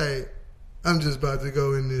 I say, I'm just about to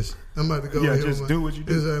go in this. I'm about to go in here. Just do what you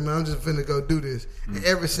do. Say, man, I'm just finna go do this. And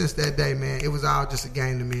ever since that day, man, it was all just a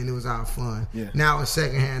game to me, and it was all fun. Yeah. Now it's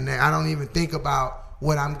secondhand. I don't even think about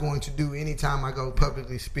what I'm going to do anytime I go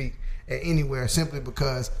publicly speak at anywhere, simply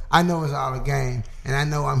because I know it's all a game, and I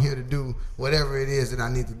know I'm here to do whatever it is that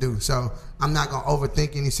I need to do. So I'm not gonna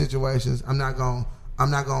overthink any situations. I'm not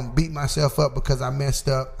gonna beat myself up because I messed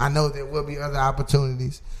up. I know there will be other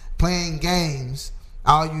opportunities. Playing games,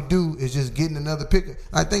 all you do is just getting another pickup.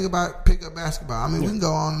 Like, think about pickup basketball. I mean, we can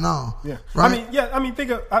go on and on. Yeah. Right? I mean, think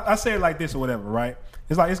of, I say it like this or whatever, right?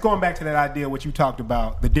 It's going back to that idea what you talked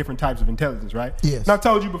about, the different types of intelligence, right? Yes. And I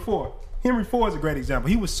told you before, Henry Ford is a great example.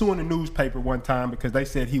 He was suing the newspaper one time because they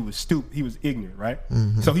said he was stupid, he was ignorant, right?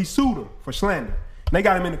 So he sued them for slander. And they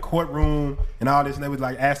got him in the courtroom and all this, and they was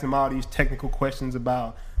like asking him all these technical questions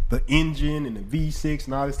about the engine and the V6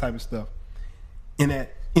 and all this type of stuff. And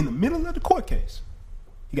in the middle of the court case,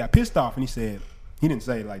 he got pissed off and he said, he didn't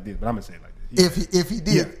say it like this, but I'm gonna say it like this. If he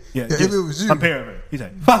did, if it was you. I'm paraphrasing. He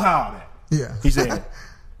said, fuck all that. Yeah. He said,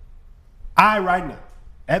 I right now,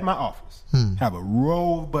 at my office, have a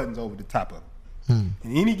row of buttons over the top of them.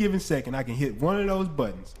 In any given second, I can hit one of those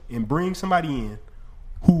buttons and bring somebody in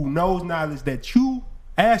who knows knowledge that you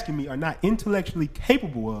asking me are not intellectually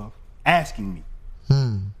capable of asking me.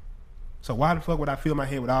 So why the fuck would I fill my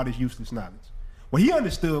head with all this useless knowledge? What he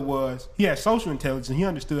understood was he had social intelligence, and he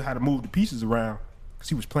understood how to move the pieces around because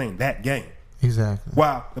he was playing that game. Exactly.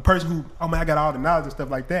 While the person who, oh man, I got all the knowledge and stuff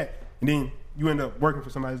like that, and then you end up working for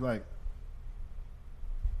somebody who's like,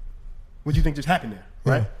 what do you think just happened there,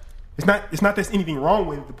 right? It's not there's anything wrong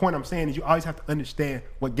with it. The point I'm saying is you always have to understand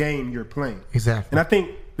what game you're playing. Exactly. And I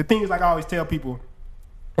think the thing is, like I always tell people,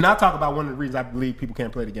 and I talk about one of the reasons I believe people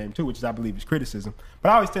can't play the game too, which is I believe is criticism. But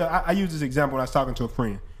I always I use this example when I was talking to a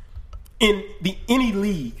friend. In any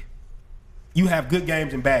league, you have good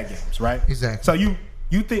games and bad games, right? Exactly.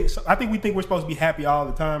 So I think we think we're supposed to be happy all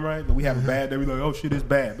the time, right? But we have a bad day. We're like, oh shit, it's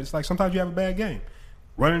bad. But it's like sometimes you have a bad game.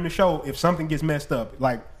 Running the show, if something gets messed up,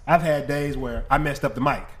 like I've had days where I messed up the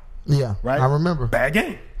mic. Yeah, right. I remember. Bad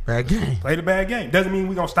game. Bad game. Played a bad game. Doesn't mean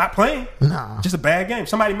we're gonna stop playing. Nah. Just a bad game.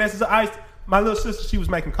 Somebody messes up. My little sister, she was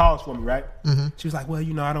making calls for me, right? She was like, well,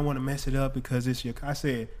 I don't want to mess it up because it's your. I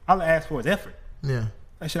said, all I ask for is effort. Yeah.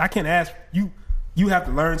 I said, I can't ask you. You have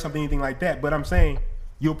to learn something, anything like that. But I'm saying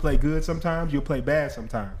you'll play good sometimes. You'll play bad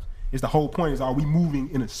sometimes. It's the whole point is, are we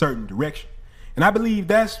moving in a certain direction? And I believe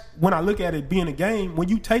that's when I look at it being a game. When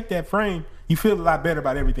you take that frame, you feel a lot better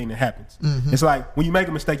about everything that happens. It's like when you make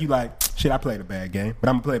a mistake, you like, shit, I played a bad game, but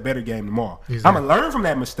I'm gonna play a better game tomorrow. Exactly. I'm gonna learn from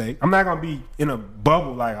that mistake. I'm not gonna be in a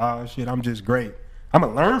bubble like, oh shit, I'm just great. I'm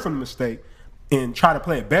gonna learn from the mistake and try to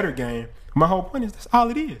play a better game. My whole point is that's all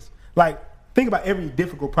it is. Like, think about every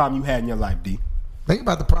difficult problem you had in your life, D. Think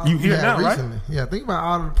about the problems you hear had now, recently. Right? Yeah, think about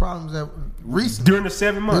all of the problems that recently. During the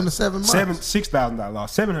 7 months. During the 7 months. $6,000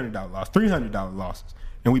 loss, $700 loss, $300 losses.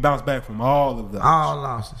 And we bounced back from all of those. All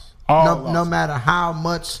losses. No matter how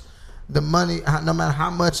much the money, no matter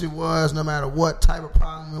how much it was, no matter what type of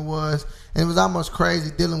problem it was. And it was almost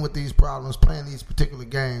crazy dealing with these problems, playing these particular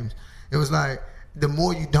games. It was like, the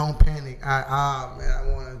more you don't panic, I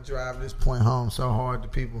want to drive this point home so hard to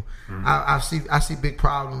people. I see big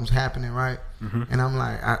problems happening, right? And I'm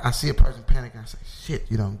like, I see a person panic, and I say, shit,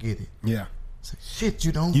 you don't get it. Yeah. I say, shit,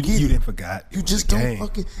 you don't get it. You didn't forgot. You just don't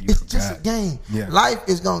fucking. It's just a game. Yeah. Life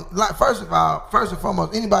is going. First and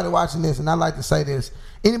foremost, anybody watching this, and I like to say this,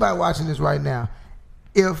 anybody watching this right now,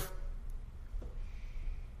 if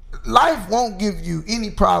life won't give you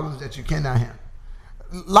any problems that you cannot handle.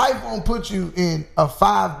 Life won't put you in a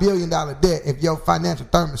 $5 billion debt if your financial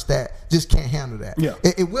thermostat just can't handle that. Yeah.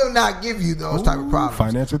 It will not give you those type of problems.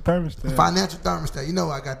 Financial thermostat. Financial thermostat. You know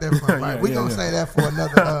where I got that from, right? We're going to say that for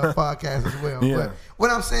another podcast as well. Yeah. But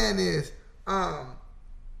what I'm saying is,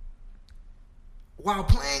 while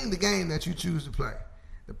playing the game that you choose to play,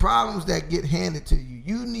 the problems that get handed to you,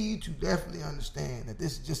 you need to definitely understand that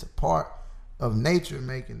this is just a part of nature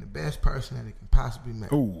making the best person that it can possibly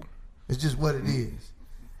make. Ooh. It's just what it is.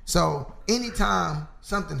 So anytime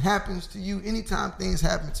something happens to you, anytime things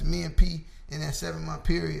happen to me and P in that 7-month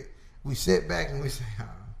period, we sit back and we say,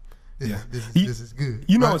 this is good.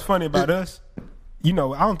 You know what's funny about us? I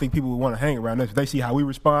don't think people would want to hang around us if they see how we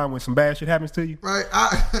respond when some bad shit happens to you. Right.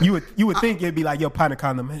 You would think it'd be like, yo, partner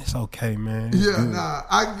calling them, man, it's okay, man. It's good. Nah.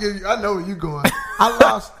 I know where you're going.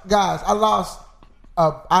 I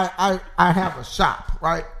have a shop,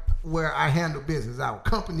 right, where I handle business. Our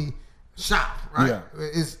company shop, right? Yeah.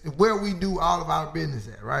 It's where we do all of our business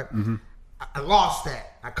at, right? I lost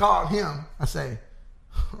that. I called him. I say,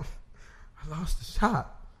 I lost the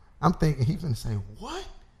shot. I'm thinking he finna say, what?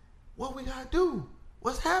 What we gotta do?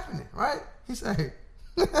 What's happening, right? He say,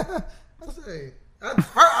 I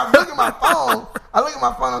look at my phone.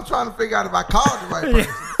 I'm trying to figure out if I called the right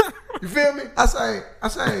person. You feel me? I say,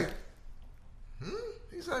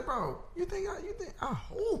 He say, bro, you think, I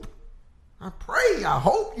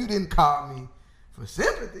hope you didn't call me for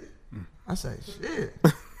sympathy. I say, shit.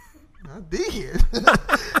 I did. He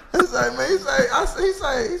say, man,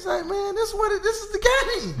 this is the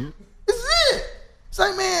game. This is it.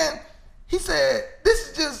 Say, man, he said,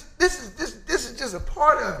 this is just a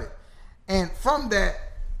part of it. And from that,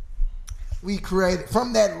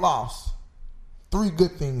 from that loss, 3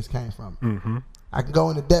 good things came from it. Mm-hmm. I can go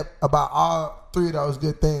into depth about all 3 of those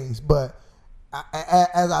good things, but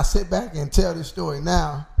as I sit back and tell this story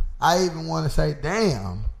now, I even want to say,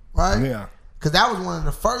 damn, right? Yeah. Because that was one of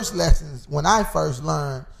the first lessons when I first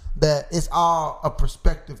learned that it's all a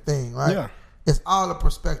perspective thing, right? Yeah. It's all a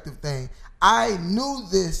perspective thing. I knew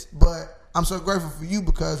this, but I'm so grateful for you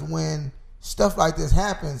because when stuff like this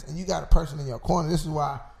happens and you got a person in your corner, this is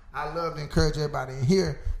why I love to encourage everybody in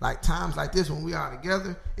here. Like times like this when we are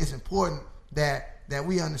together, it's important that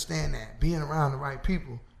we understand that being around the right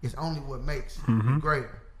people is only what makes you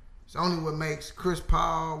greater. It's only what makes Chris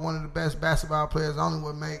Paul one of the best basketball players. It's only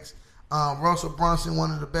what makes Russell Brunson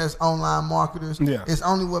one of the best online marketers. Yeah. It's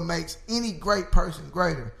only what makes any great person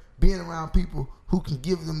greater. Being around people who can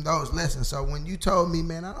give them those lessons. So when you told me,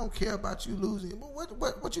 man, I don't care about you losing,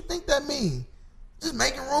 what you think that means? Just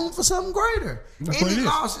making room for something greater. That's Any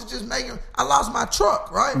loss is just making. I lost my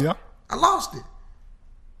truck, right? Yeah. I lost it.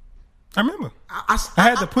 I remember. I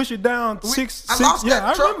had to push it down six. I lost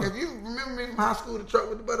that truck. Remember. If you remember me from high school, the truck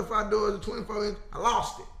with the butterfly doors, the 24-inch, I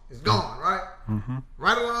lost it. It's gone, right? Mm-hmm.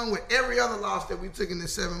 Right along with every other loss that we took in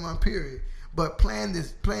this 7-month period. But playing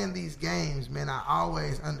these games, man, I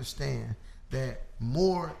always understand that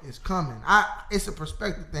more is coming. It's a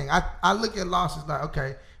perspective thing. I look at losses like,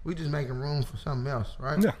 okay, we just making room for something else,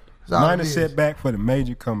 right? Yeah. Minor setback for the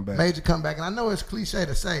major comeback. Major comeback. And I know it's cliche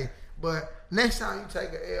to say, but next time you take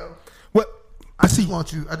an L,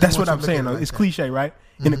 that's what I'm saying, though. It's cliche, right?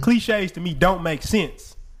 Mm-hmm. And the cliches to me don't make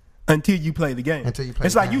sense until you play the game.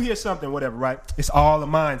 It's like you hear something, whatever, right? It's all a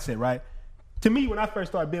mindset, right? To me, when I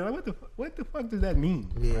first started being like, what the fuck does that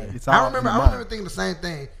mean? Yeah. Right? It's all I remember thinking the same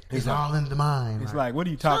thing. It's all in the mind. It's like, what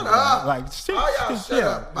are you talking about? Like, shut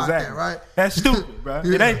up about that, right? That's stupid, bro.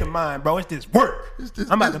 Yeah. It ain't the mind, bro. It's this work.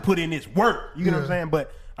 I'm about to put in this work. You know what I'm saying?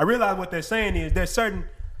 But I realize what they're saying is there's certain,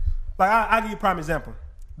 like I'll give you a prime example.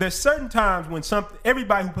 There's certain times when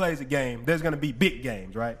everybody who plays a game, there's going to be big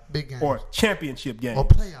games, right? Big games. Or championship games. Or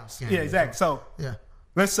playoffs games. Yeah, exactly. So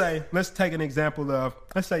let's take an example of,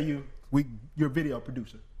 let's say you're a video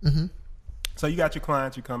producer. Mm-hmm. So you got your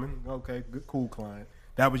clients, you're coming. Okay, good, cool client.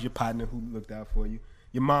 That was your partner who looked out for you.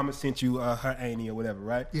 Your mama sent you her auntie or whatever,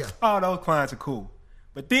 right? Yeah. All those clients are cool.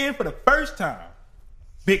 But then for the first time,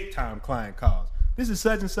 big time client calls. This is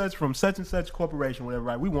such and such from such and such corporation, whatever,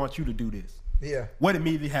 right? We want you to do this. Yeah. What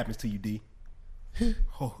immediately happens to you, D?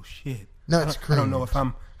 Oh shit. No, it's crazy. I don't know if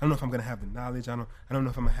I'm gonna have the knowledge. I don't know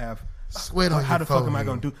if I'm gonna have sweat on how your the fuck am I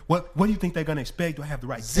gonna do? What do you think they're gonna expect? Do I have the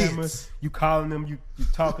right cameras? You calling them, you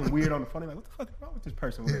talking weird on the phone. They're like, what the fuck is wrong with this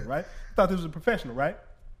person? Whatever, right? I thought this was a professional, right?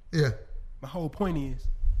 Yeah. My whole point is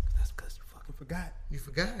that's because you fucking forgot. You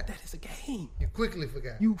forgot. That is a game. You quickly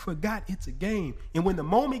forgot. You forgot it's a game. And when the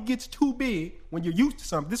moment gets too big, when you're used to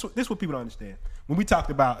something, this is what people don't understand. When we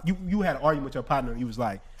talked about, you had an argument with your partner, and you was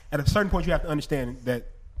like, at a certain point you have to understand that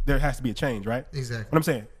there has to be a change, right? Exactly. What I'm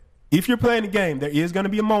saying, if you're playing a game, there is going to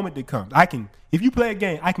be a moment that comes. If you play a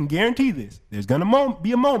game, I can guarantee this. There's going to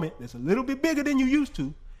be a moment that's a little bit bigger than you used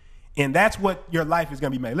to, and that's what your life is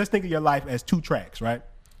going to be made. Let's think of your life as 2 tracks, right?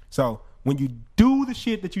 So when you do the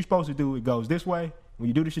shit that you're supposed to do, it goes this way. When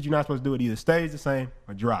you do the shit you're not supposed to do, it either stays the same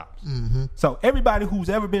or drops. Mm-hmm. So everybody who's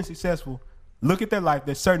ever been successful, look at their life.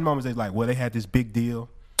 There's certain moments they're like, well, they had this big deal,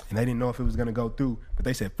 and they didn't know if it was going to go through, but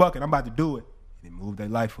they said, fuck it, I'm about to do it, and they moved their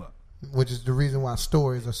life up. Which is the reason why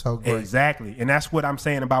stories are so great. Exactly. And that's what I'm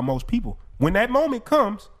saying about most people. When that moment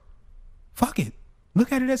comes, fuck it.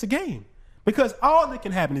 Look at it as a game. Because all that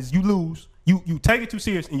can happen is you lose. You take it too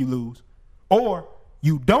serious and you lose. Or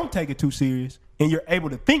you don't take it too serious and you're able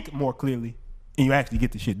to think more clearly and you actually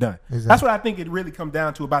get the shit done. Exactly. That's what I think it really comes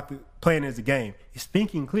down to about the playing as a game. It's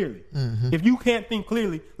thinking clearly. Mm-hmm. If you can't think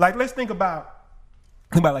clearly, like let's think about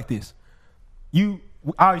it like this. I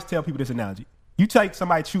always tell people this analogy. You take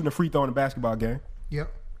somebody shooting a free throw in a basketball game.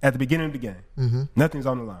 Yep. At the beginning of the game, nothing's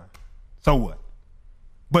on the line. So what?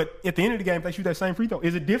 But at the end of the game, if they shoot that same free throw,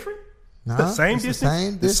 is it different? No, the same it's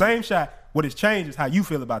distance, the same shot. What has changed is how you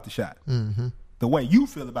feel about the shot. Mm-hmm. The way you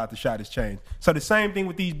feel about the shot has changed. So the same thing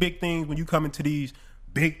with these big things when you come into these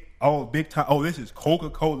big time. Oh, this is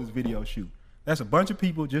Coca-Cola's video shoot. That's a bunch of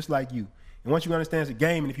people just like you. And once you understand it's a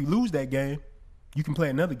game, and if you lose that game, you can play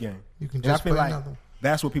another game. You can and just I feel play like another.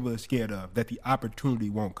 that's what people are scared of, that the opportunity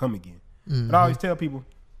won't come again. Mm-hmm. But I always tell people,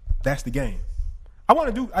 that's the game.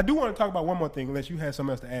 I do want to talk about one more thing, unless you had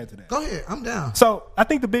something else to add to that. Go ahead, I'm down. So I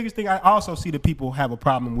think the biggest thing I also see that people have a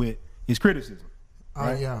problem with is criticism. Oh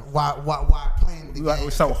right? yeah, why playing the game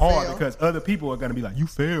It's so hard fail? because other people are gonna be like, "You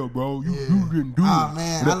failed, bro. You didn't do it. Oh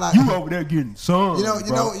man, I like you over there getting some." You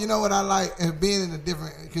know what I like, and being in a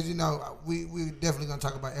different, because we definitely gonna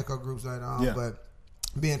talk about echo groups later on, Yeah. but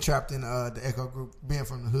being trapped in the echo group, being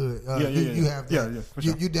from the hood, Yeah, you have that. Yeah, for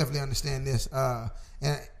sure. You definitely understand this,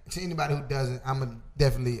 and to anybody who doesn't, I'm gonna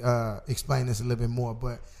definitely explain this a little bit more.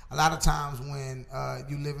 But a lot of times when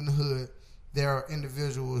you live in the hood, there are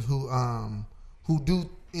individuals who do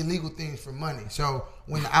illegal things for money. So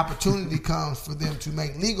when the opportunity comes for them to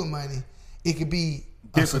make legal money, it could be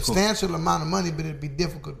a substantial amount of money, but it'd be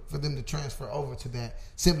difficult for them to transfer over to that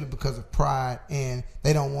simply because of pride, and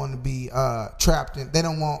they don't want to be trapped in. They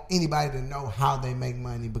don't want anybody to know how they make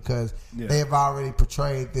money because they have already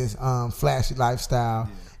portrayed this flashy lifestyle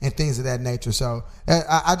and things of that nature. So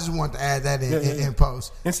I just wanted to add that in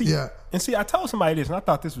post. And see, I told somebody this, and I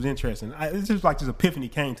thought this was interesting. It's just like this epiphany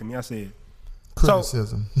came to me. I said,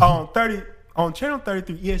 criticism. So on channel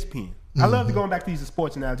 33 ESPN. I love to go back to these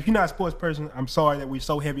sports analogies. If you're not a sports person, I'm sorry that we're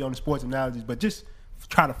so heavy on the sports analogies, but just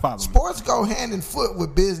try to follow Sports go hand in foot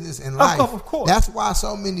with business and life. Of course. That's why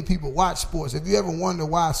so many people watch sports. If you ever wonder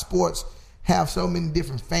why sports have so many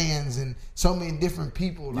different fans and so many different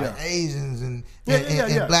people like Asians and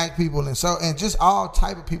black people and just all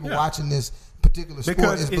type of people watching this particular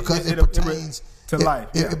sport is because it pertains to life.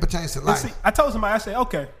 It pertains to life. See, I told somebody, I said,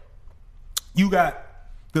 okay, you got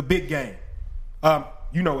the big game.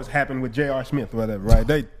 You know what's happened with J.R. Smith or whatever, right?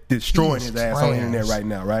 They destroying his ass on the internet right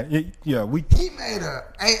now, right? He made a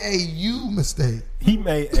AAU mistake. He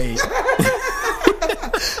made a.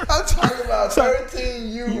 I'm talking about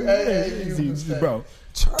 13U AAU mistake, bro.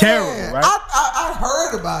 Terrible, right? I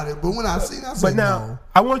heard about it, but when I seen it, I said, but now no.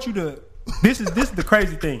 I want you to. This is the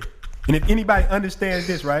crazy thing, and if anybody understands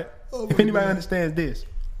this, right? If anybody understands this,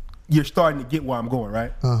 you're starting to get where I'm going,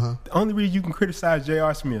 right? The only reason you can criticize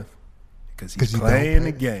J.R. Smith because he's playing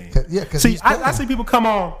the game. See, I see people come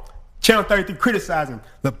on Channel 33 criticizing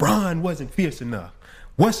LeBron wasn't fierce enough.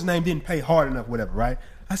 What's his name didn't play hard enough, whatever, right?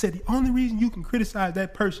 I said the only reason you can criticize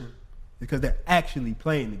that person is because they're actually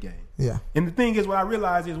playing the game. Yeah. And the thing is, what I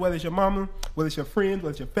realize is whether it's your mama, whether it's your friends,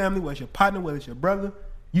 whether it's your family, whether it's your partner, whether it's your brother,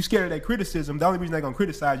 you scared of that criticism. The only reason they're going to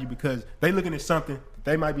criticize you because they looking at something that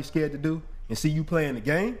they might be scared to do and see you playing the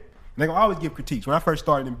game. And they're going to always give critiques. When I first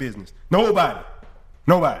started in business, nobody.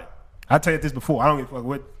 I tell you this before. I don't give a fuck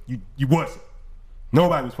what you wasn't.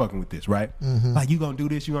 Nobody was fucking with this, right? Like, you going to do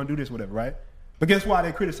this, whatever, right? But guess why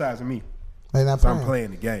they're criticizing me? They're not playing. I'm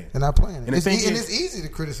playing the game. They're not playing it. And It's easy to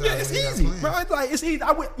criticize. Yeah, it's easy, bro. It's easy.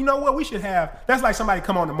 You know what we should have? That's like somebody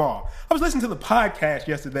come on tomorrow. I was listening to the podcast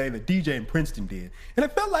yesterday that DJ in Princeton did, and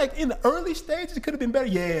it felt like in the early stages it could have been better.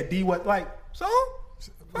 Yeah, D was like, so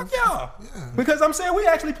fuck y'all, because I'm saying we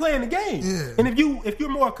actually playing the game. Yeah. And if you're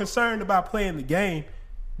more concerned about playing the game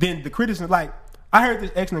than the criticism, like I heard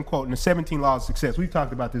this excellent quote in the 17 Laws of Success. We've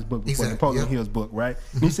talked about this book before, Napoleon Hill's book, right?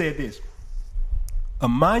 And he said this: a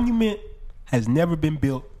monument has never been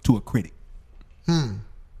built to a critic.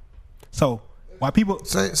 So why people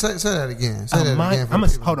say that again? Say that again.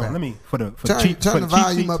 Hold on. Let me turn the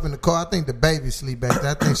volume up in the car. I think the baby sleep back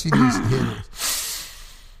there. I think she needs to hear this.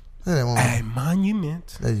 Say that one more. A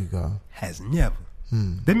monument. There you go. Has never.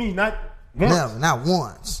 That means not once. Never, not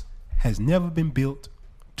once. Has never been built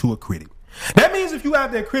to a critic. That means if you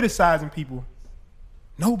out there criticizing people,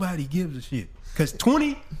 nobody gives a shit. Because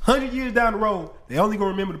 20, 100 years down the road, they only going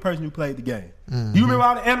to remember the person who played the game. You remember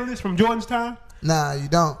all the analysts from Jordan's time? Nah, you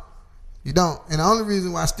don't. You don't. And the only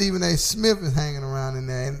reason why Stephen A. Smith is hanging around in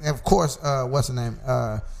there, and of course, what's the name?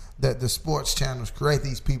 The sports channels create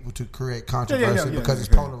these people to create controversy because it's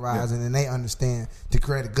polarizing and they understand to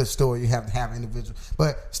create a good story, you have to have individuals.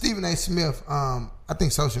 But Stephen A. Smith, I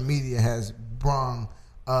think social media has brung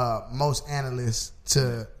most analysts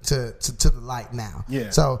to the light now.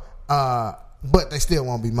 Yeah. So, but they still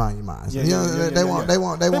won't be mind your minds. They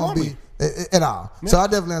won't be at all. Yeah. So I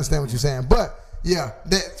definitely understand what you're saying. But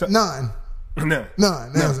none.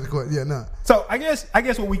 None. Answer the question. Yeah, none. So I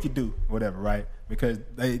guess what we could do, whatever, right? Because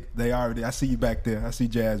they already. I see you back there. I see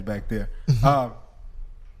Jazz back there.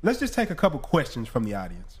 let's just take a couple questions from the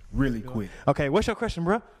audience really quick. Okay, what's your question,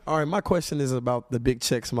 bro? All right, my question is about the Big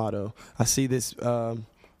Checks motto. I see this,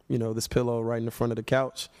 this pillow right in the front of the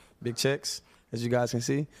couch, Big Checks, as you guys can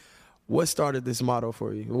see. What started this motto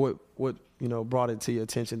for you? What brought it to your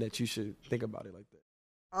attention that you should think about it like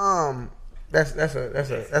that?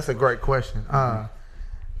 That's a great question.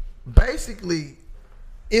 Basically,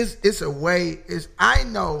 it's a way. I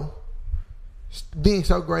know, being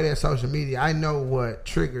so great at social media, I know what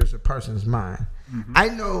triggers a person's mind. Mm-hmm. I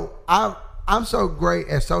know I'm so great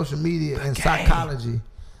at social media and psychology.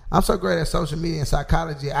 I'm so great at social media and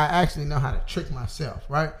psychology. I actually know how to trick myself,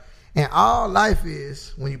 right? And all life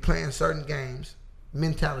is, when you're playing certain games,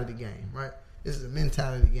 mentality game, right? This is a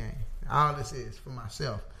mentality game. All this is for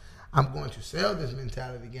myself. I'm going to sell this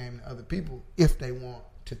mentality game to other people if they want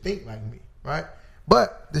to think like me, right?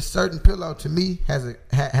 But this certain pillow to me has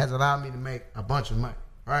allowed me to make a bunch of money,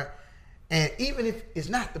 right? And even if it's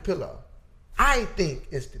not the pillow, I think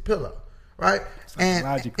it's the pillow, right?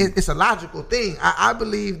 It's a logical thing. I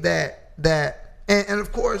believe that and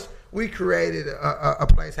of course we created a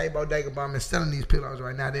place, Hey Bodega Bomb, is selling these pillows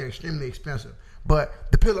right now. They're extremely expensive, but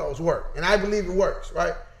the pillows work, and I believe it works,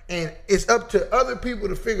 right? And it's up to other people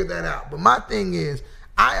to figure that out. But my thing is,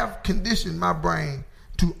 I have conditioned my brain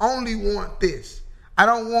to only want this. I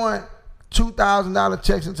don't want $2,000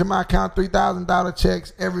 checks into my account, $3,000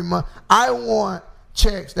 checks every month. I want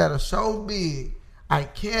checks that are so big I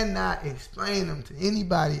cannot explain them to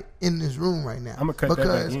anybody in this room right now. I'm gonna cut that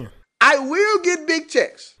back in. I will get big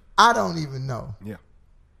checks. I don't even know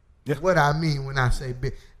what I mean when I say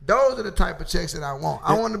big. Those are the type of checks that I want.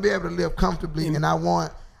 I want to be able to live comfortably, and I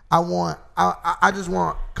just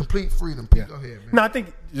want complete freedom. Go ahead, man. No, I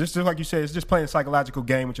think just like you said, it's just playing a psychological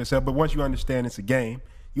game with yourself. But once you understand it's a game,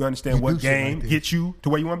 you understand what game gets you to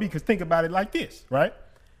where you want to be. Because think about it like this, right?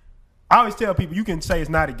 I always tell people, you can say it's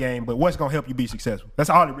not a game, but what's going to help you be successful? That's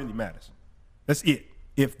all that really matters. That's it.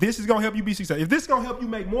 If this is going to help you be successful, if this is going to help you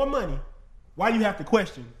make more money, why do you have to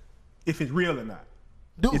question if it's real or not?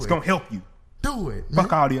 It's going to help you. Do it, man.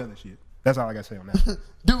 Fuck all the other shit. That's all I got to say on that.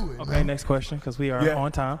 Do it, Okay, man. next question, because we are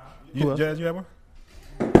on time. Jazz, you have one?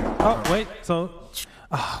 Oh, wait. So,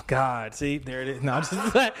 oh, God. See, there it is. No,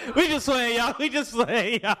 we just playing, y'all. We just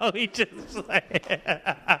playing.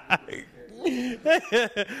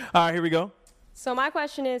 All right, here we go. So my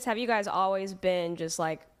question is, have you guys always been just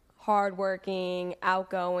like hardworking,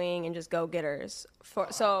 outgoing, and just go-getters?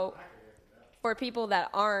 For people that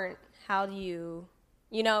aren't, how do you,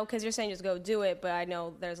 because you're saying just go do it, but I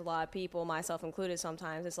know there's a lot of people, myself included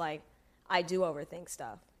sometimes, it's like, I do overthink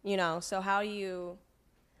stuff, So how do you,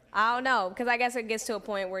 I don't know, because I guess it gets to a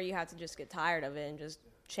point where you have to just get tired of it and just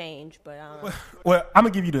change, but I don't know. Well, I'm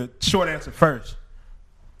going to give you the short answer first.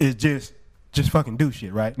 Is just fucking do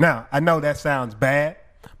shit, right? Now, I know that sounds bad,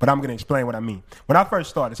 but I'm going to explain what I mean. When I first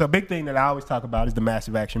started, so a big thing that I always talk about is the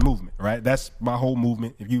massive action movement, right? That's my whole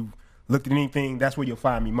movement. If you looked at anything, that's where you'll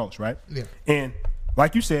find me most, right? Yeah. And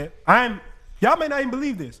like you said, y'all may not even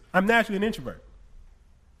believe this, I'm naturally an introvert.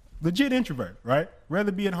 Legit introvert, right?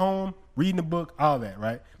 Rather be at home, reading a book, all that,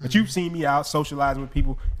 right? But you've seen me out socializing with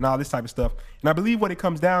people and all this type of stuff. And I believe what it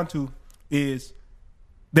comes down to is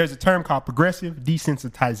there's a term called progressive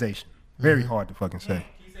desensitization. Very hard to fucking say.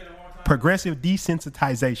 Progressive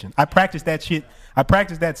desensitization. I practiced that shit. I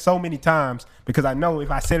practiced that so many times because I know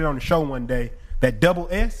if I said it on the show one day, that double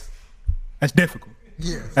S, that's difficult.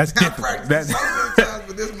 Yeah, that's difficult. So many times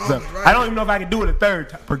for this moment, right? I don't even know if I can do it a third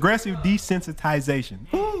time. Progressive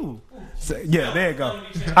desensitization. Ooh. So, yeah, there you go.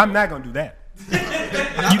 I'm not gonna do that.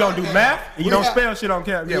 You don't do math and you don't spell shit on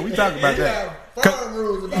camera. Yeah, we talk about that.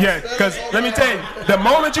 Because let me tell you, the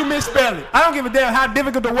moment you misspell it, I don't give a damn how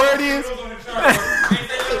difficult the word is.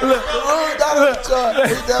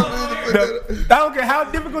 I don't care how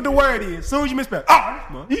difficult the word is. As soon as you misspell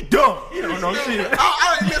it, you dumb. You don't know shit.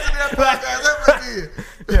 I ain't listening to that podcast.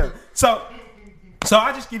 Yeah. So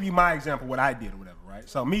I just give you my example, what I did or whatever, right?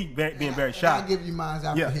 So me being very shy. I'll give you mine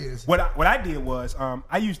after his. What I did was,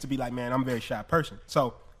 I used to be like, man, I'm a very shy person.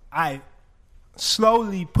 So I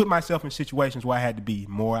slowly put myself in situations where I had to be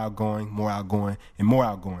more outgoing.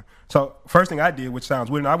 So first thing I did, which sounds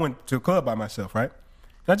weird, I went to a club by myself, right?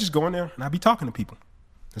 And I just go in there and I'd be talking to people.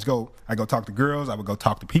 I go talk to girls. I would go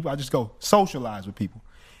talk to people. I just go socialize with people.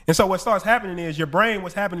 And so what starts happening is your brain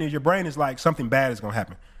is like something bad is going to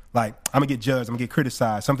happen. Like I'm going to get judged. I'm going to get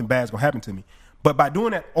criticized. Something bad is going to happen to me. But by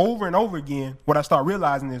doing that over and over again, what I start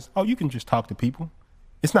realizing is, you can just talk to people.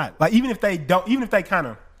 It's not like, even if they kind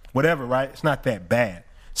of whatever, right? It's not that bad.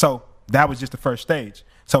 So that was just the first stage.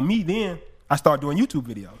 So me then, I started doing YouTube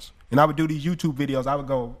videos. And I would do these YouTube videos. I would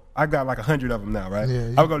go I got like 100 of them now, right?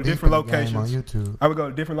 Yeah, I would go to deep different in the game on locations. YouTube. I would go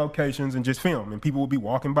to different locations and just film, and people would be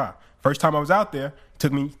walking by. First time I was out there, it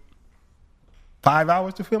took me 5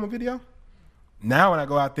 hours to film a video. Now when I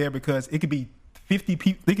go out there, because it could be 50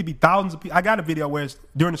 people, it could be thousands of people. I got a video where it's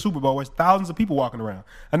during the Super Bowl where it's thousands of people walking around.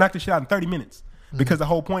 I knocked the shit out in 30 minutes because the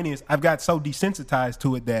whole point is I've got so desensitized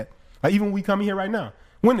to it that like even when we come in here right now,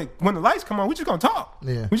 when the lights come on, we're just gonna talk.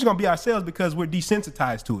 Yeah. We're just gonna be ourselves because we're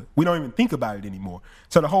desensitized to it. We don't even think about it anymore.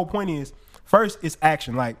 So the whole point is, first it's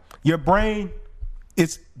action. Like your brain,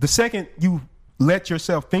 it's the second you let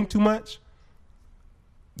yourself think too much,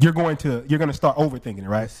 you're gonna start overthinking it,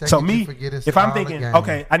 right? So me, if I'm thinking,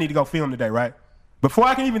 okay, I need to go film today, right? Before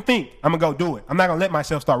I can even think, I'm gonna go do it. I'm not gonna let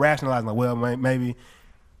myself start rationalizing like, well,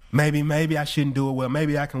 maybe I shouldn't do it. Well,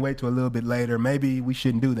 maybe I can wait till a little bit later. Maybe we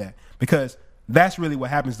shouldn't do that, because that's really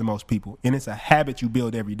what happens to most people, and it's a habit you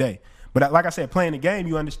build every day. But like I said, playing the game,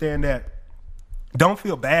 you understand that. Don't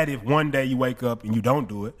feel bad if one day you wake up and you don't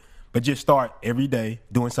do it, but just start every day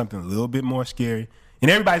doing something a little bit more scary. And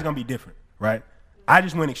everybody's gonna be different, right? I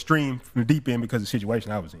just went extreme from the deep end because of the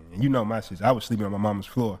situation I was in. And you know my situation. I was sleeping on my mama's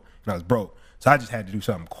floor and I was broke. So I just had to do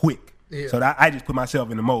something quick. Yeah. So I just put myself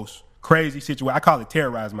in the most crazy situation. I call it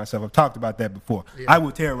terrorizing myself. I've talked about that before. Yeah. I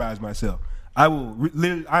will terrorize myself.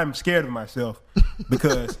 I'm scared of myself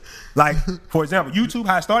because, like, for example, YouTube,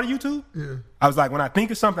 how I started YouTube, I was like, when I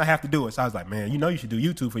think of something, I have to do it. So I was like, man, you know you should do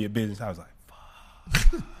YouTube for your business. I was like,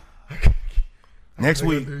 fuck. Next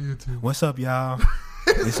week, what's up, y'all?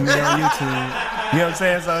 It's me on YouTube. You know what I'm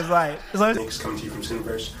saying? So it's like... Thanks coming to you from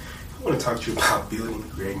Cineverse. I want to talk to you about building,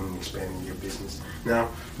 creating, and expanding your business. Now,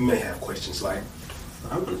 you may have questions like,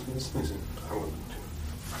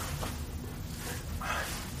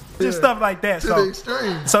 just stuff like that. To the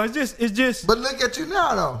extreme. So it's just. But look at you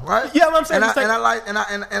now, though, right? Yeah, what I'm saying.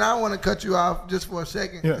 And I want to cut you off just for a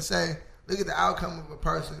second and say, look at the outcome of a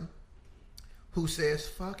person who says,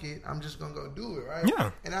 "Fuck it, I'm just gonna go do it," right?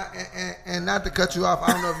 Yeah. And not to cut you off,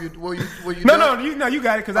 I don't know if you were you. No, you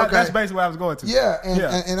got it, because that's basically what I was going to. Yeah,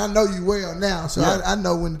 and I know you well now, so I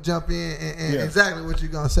know when to jump in and exactly what you're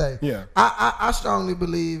gonna say. Yeah. I strongly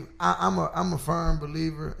believe I'm a firm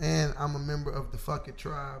believer, and I'm a member of the Fuck It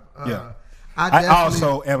tribe. I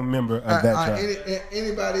also am a member of that tribe.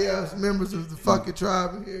 Anybody else members of the Fuck It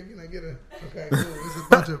tribe in here? Can I get a? Okay, cool. There's a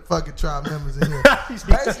bunch of Fuck It tribe members in here.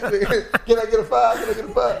 Basically, can I get a 5? Can I get a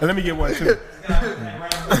 5? Let me get one too.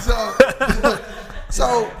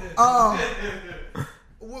 So,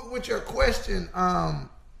 with your question, my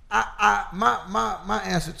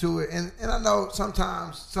answer to it, and I know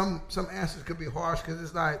sometimes some answers could be harsh because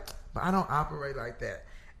it's like, but I don't operate like that.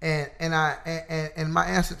 And my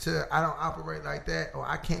answer to I don't operate like that or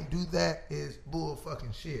I can't do that is bull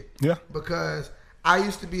fucking shit. Yeah. Because I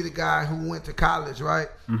used to be the guy who went to college, right?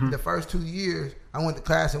 Mm-hmm. The first 2 years I went to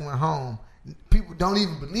class and went home. People don't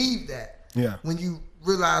even believe that. Yeah. When you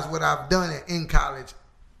realize what I've done in college,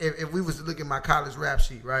 if we was to look at my college rap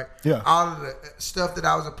sheet, right? Yeah. All of the stuff that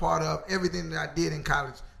I was a part of, everything that I did in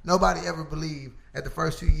college, nobody ever believed at the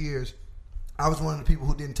first 2 years I was one of the people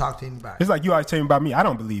who didn't talk to anybody. It's like you always telling me about me. I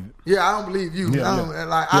don't believe it. Yeah, I don't believe you.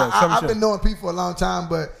 I've been knowing people for a long time,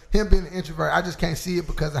 but him being an introvert, I just can't see it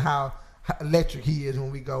because of how electric he is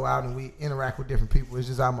when we go out and we interact with different people. It's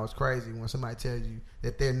just almost crazy when somebody tells you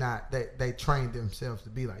that they're not, they trained themselves to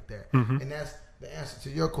be like that. Mm-hmm. And that's the answer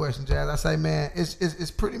to your question, Jazz. I say, man,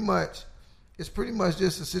 it's pretty much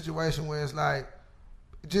just a situation where it's like,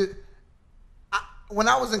 when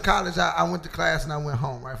I was in college, I went to class and I went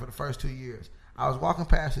home, right, for the first 2 years. I was walking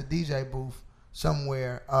past a DJ booth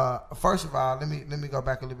somewhere. First of all, let me go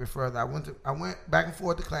back a little bit further. I went back and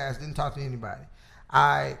forth to class, didn't talk to anybody.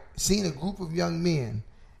 I seen a group of young men.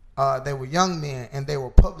 They were young men and they were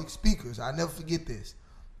public speakers. I'll never forget this.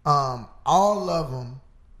 All of them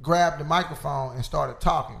grabbed the microphone and started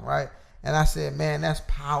talking, right? And I said, man, that's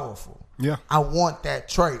powerful. Yeah. I want that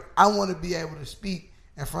trait. I want to be able to speak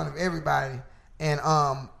in front of everybody and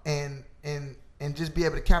just be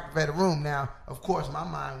able to captivate a room. Now, of course, my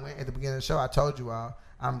mind went at the beginning of the show. I told you all,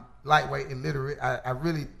 I'm lightweight illiterate. I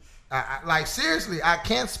really like seriously, I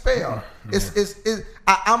can't spell.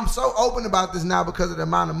 I'm so open about this now because of the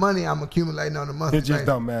amount of money I'm accumulating on a monthly basis. It just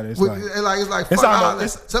don't matter. It's like it's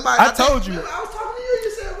almost, somebody. I told you. I was talking to you.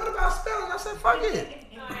 You said, "What about spelling?" I said, "Fuck it."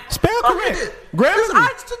 Spell correct. Grammarly.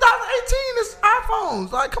 It's 2018. It's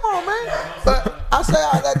iPhones. Like, come on, man. But I say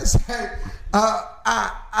all that to say,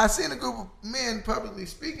 I seen a group of men publicly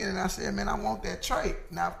speaking, and I said, man, I want that trait.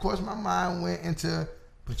 Now, of course, my mind went into,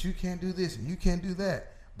 but you can't do this and you can't do that.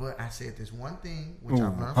 But I said this one thing, which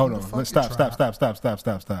I've learned hold from on. Let's stop. I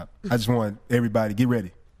just want everybody, get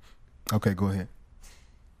ready. Okay, go ahead.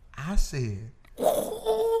 I said,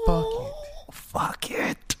 fuck fuck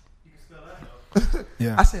it.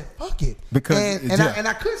 Yeah. I said, fuck it. Because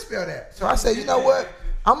I could spell that. So I said, you know what?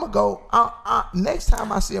 I'm going to go. Next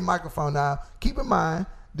time I see a microphone now, keep in mind,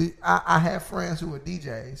 I have friends who are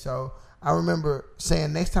DJs. So I remember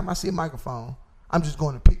saying, next time I see a microphone, I'm just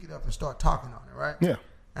going to pick it up and start talking on it, right? Yeah.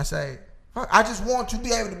 I say, fuck, I just want to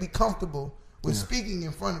be able to be comfortable with speaking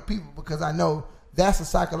in front of people because I know that's a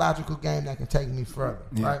psychological game that can take me further,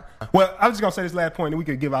 right? Well, I was just going to say this last point, and we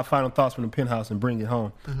could give our final thoughts from the penthouse and bring it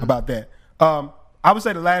home about that. I would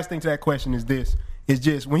say the last thing to that question is this. It's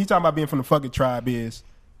just, when you talk about being from the Fuck It tribe is,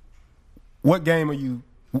 what game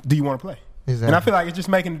do you want to play? Exactly. And I feel like it's just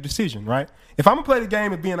making a decision, right? If I'm going to play the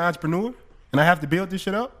game of being an entrepreneur and I have to build this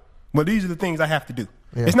shit up, well, these are the things I have to do.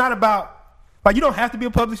 Yeah. It's not about, like, you don't have to be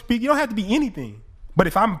a public speaker. You don't have to be anything. But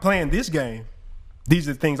if I'm playing this game, these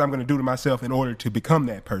are the things I'm going to do to myself in order to become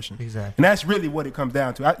that person. Exactly. And that's really what it comes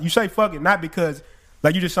down to. You say fuck it, not because,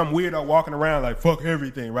 like, you're just some weirdo walking around like, fuck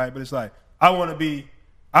everything, right? But it's like, I want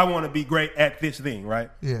to be great at this thing, right?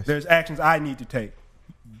 Yes. There's actions I need to take.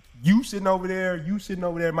 You sitting over there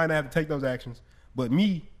might not have to take those actions. But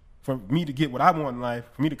for me to get what I want in life,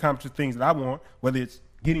 for me to accomplish the things that I want, whether it's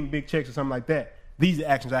getting big checks or something like that, these are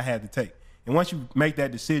actions I had to take. And once you make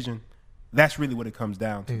that decision, that's really what it comes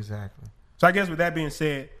down to. Exactly. So I guess with that being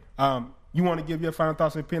said, you want to give your final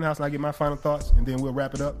thoughts on the penthouse and I get my final thoughts, and then we'll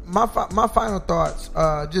wrap it up? My final thoughts,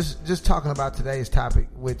 just talking about today's topic,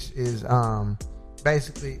 which is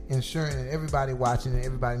basically ensuring that everybody watching and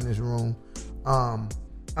everybody in this room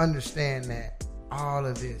understand that all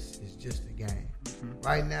of this is just a game.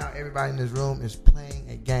 Right now, everybody in this room is playing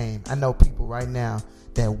a game. I know people right now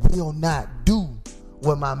that will not do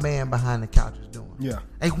what my man behind the couch is doing. Yeah.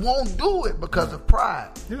 They won't do it because of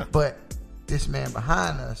pride. Yeah. But this man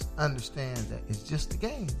behind us understands that it's just a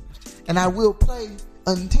game. And I will play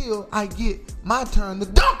until I get my turn to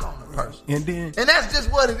dunk on the person. And that's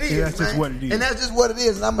just what it is. Yeah, that's just what it is. And that's just what it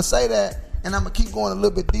is. And I'm going to say that, and I'm going to keep going a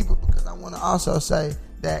little bit deeper because I want to also say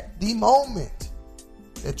that the moment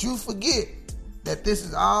that you forget that this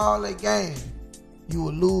is all a game, you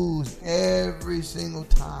will lose every single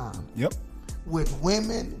time. Yep. With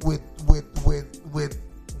women, with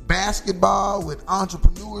basketball, with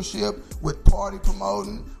entrepreneurship, with party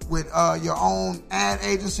promoting, with your own ad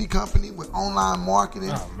agency company, with online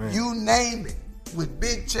marketing, you name it. With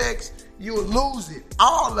big checks, you will lose it,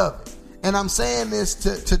 all of it. And I'm saying this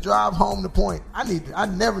to drive home the point. I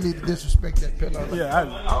never need to disrespect that pillow. Yeah,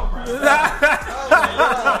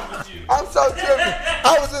 I'm so tripping.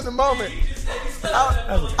 I was in the moment.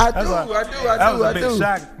 I do. A big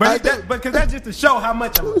shock. But because that's just to show how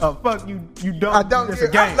much of fuck you don't. I don't. It's a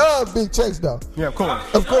game. I love big checks though. Yeah, of course.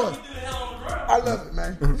 Of course. I love it,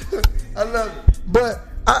 man. I love it. But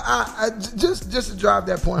I just to drive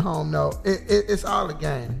that point home, though, it's all a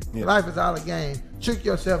game. Yeah. Life is all a game. Trick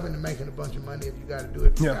yourself into making a bunch of money if you got to do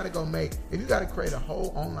it. If you got to create a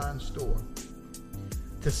whole online store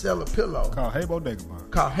to sell a pillow. Called Hey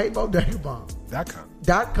Bodega Bomb.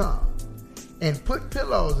 .com and put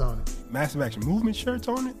pillows on it. Massive Action Movement shirts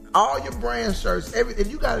on it. All your brand shirts.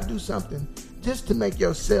 If you got to do something just to make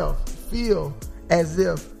yourself feel as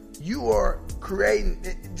if you are creating,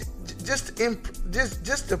 just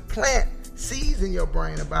to plant seeds in your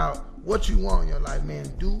brain about what you want in your life, man.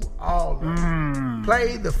 Do all of it.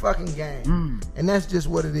 Play the fucking game. And that's just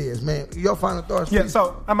what it is, man. Your final thoughts? Yeah,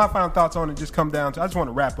 so my final thoughts on it just come down to, I just want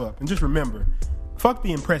to wrap up and just remember, fuck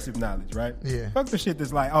the impressive knowledge, right? Yeah. Fuck the shit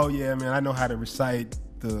that's like, oh yeah, man, I know how to recite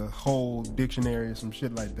the whole dictionary or some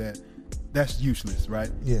shit like that. That's useless, right?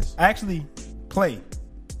 Yes. Actually play.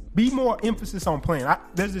 Be more emphasis on playing.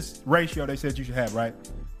 There's this ratio they said you should have, right?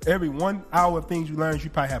 Every 1 hour of things you learn, you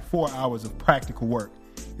probably have 4 hours of practical work.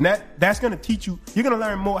 And that's going to teach you, you're going to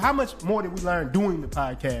learn more. How much more did we learn doing the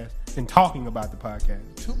podcast than talking about the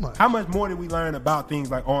podcast? Too much. How much more did we learn about things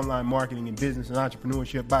like online marketing and business and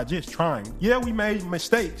entrepreneurship by just trying? Yeah, we made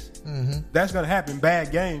mistakes. That's going to happen,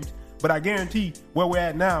 bad games. But I guarantee where we're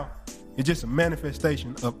at now is just a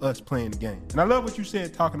manifestation of us playing the game. And I love what you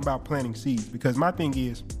said talking about planting seeds, because my thing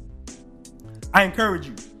is, I encourage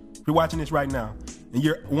you, if you're watching this right now, and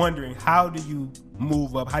you're wondering, how do you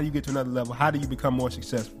move up? How do you get to another level? How do you become more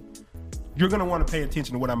successful? You're going to want to pay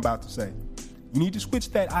attention to what I'm about to say. You need to switch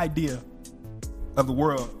that idea of the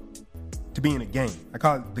world to being a game. I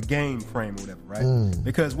call it the game frame or whatever, right?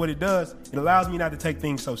 Because what it does, it allows me not to take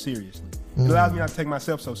things so seriously. It allows me not to take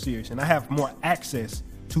myself so serious. And I have more access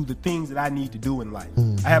to the things that I need to do in life.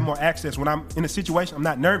 I have more access when I'm in a situation, I'm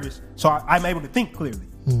not nervous, so I'm able to think clearly.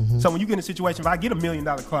 So when you get in a situation, if I get $1 million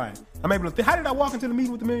client, I'm able to think, how did I walk into the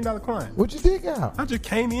meeting with $1 million client? What you dig out? I just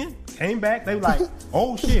came in, came back. They were like,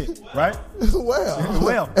 "Oh shit!" Right?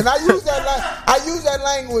 well. And I use that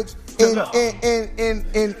language in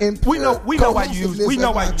we know why you use. We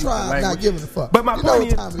know why you use the language. Not giving a fuck. But my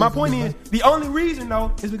point is, the only reason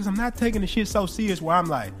though is because I'm not taking the shit so serious. Where I'm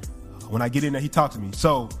like, when I get in there, he talks to me.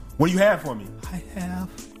 So what do you have for me?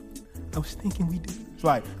 I was thinking we did. It's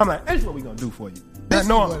like I'm like, that's what we gonna do for you. Not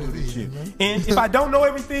knowing I'm this shit. And if I don't know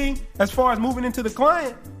everything as far as moving into the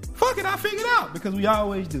client, fuck it, I'll figure it out because we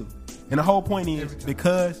always do. And the whole point is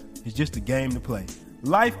because it's just a game to play.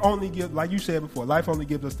 Life only gives, like you said before, life only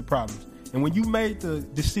gives us the problems. And when you made the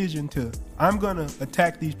decision to, I'm going to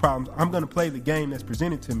attack these problems, I'm going to play the game that's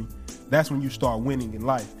presented to me, that's when you start winning in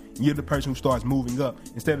life. And you're the person who starts moving up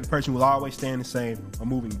instead of the person who will always staying the same or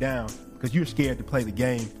moving down because you're scared to play the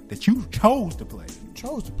game that you chose to play. You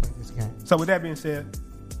chose to play this game. So with that being said,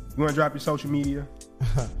 you want to drop your social media?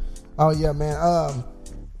 Oh, yeah, man.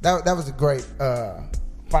 That was a great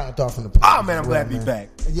final thought from the podcast. Oh, man, I'm glad to be back.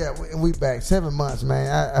 Yeah, we back. 7 months,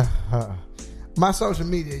 man. My social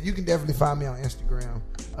media, you can definitely find me on Instagram.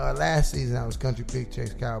 Last season, I was Country Big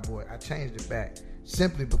Checks Cowboy. I changed it back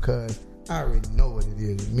simply because I already know what it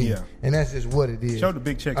is with me. Yeah. And that's just what it is. Show the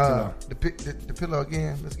Big Checks pillow. The pillow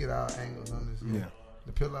again. Let's get our angles on this. Yeah.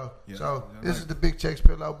 The pillow. Yeah. So this is the Big Checks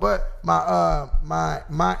pillow. But my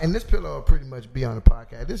and this pillow will pretty much be on the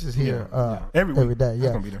podcast. This is here every day.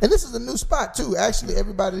 Yeah. And this is a new spot too. Actually,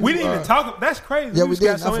 everybody. We didn't even talk. That's crazy. Yeah, we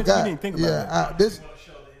didn't. We didn't think about this.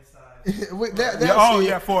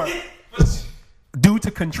 For due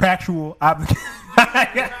to contractual obligations,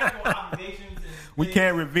 we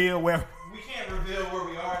can't reveal where we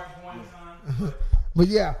are at this point in time. But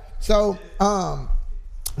yeah, so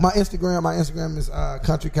my Instagram is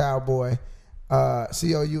Country Cowboy,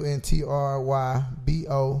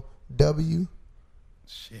 COUNTRYBOW.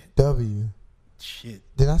 Shit.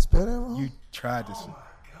 Did I spell that wrong? You tried this.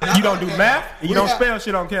 You don't do math? And you don't spell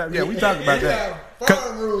shit on camera. Yeah, we talked about that.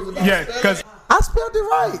 Because I spelled it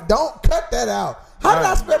right. Don't cut that out. How did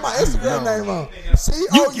I spell my Instagram name wrong?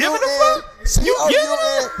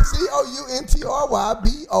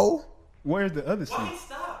 COUNTRYBO. Where's the other C?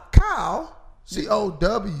 Cow.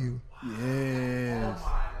 COW. Yes.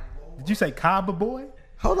 Did you say Cowboy boy?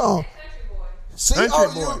 Hold on. COUNTRY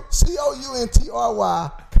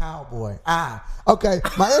Cowboy. Okay.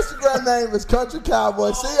 My Instagram name is Country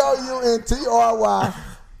Cowboy. COUNTRY.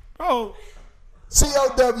 Oh.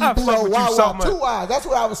 COWBOYY. So 2 Y's. That's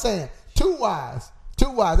what I was saying. 2 Y's.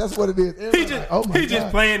 2 Y's. That's what it is. He's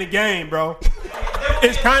just playing the game, bro.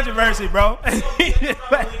 It's controversy, bro.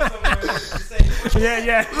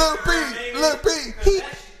 Yeah. Look, B.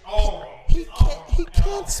 He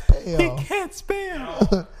can't spell. He can't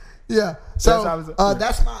spell. Yeah. So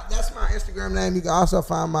that's my Instagram name. You can also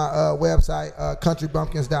find my website,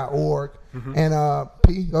 countrybumpkins.org. Mm-hmm. And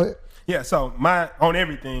P, go ahead. Yeah. So on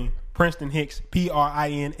everything, Princeton Hicks,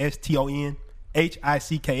 PRINSTON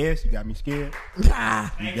HICKS. You got me scared. You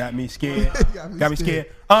got me scared. got me scared.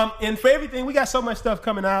 And for everything, we got so much stuff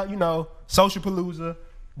coming out. You know, Social Palooza,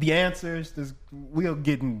 The Answers. We'll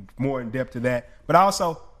get more in depth to that. But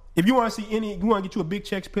also, if you want to see you want to get you a Big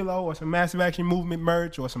Checks pillow or some Massive Action Movement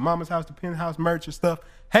merch or some Mama's House to Penthouse merch or stuff,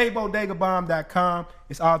 HeyBodegaBomb.com.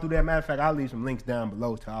 It's all through there. Matter of fact, I'll leave some links down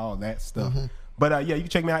below to all that stuff. Mm-hmm. But yeah, you can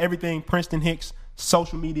check me out. Everything Princeton Hicks,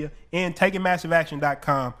 social media, and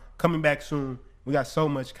TakingMassiveAction.com. Coming back soon. We got so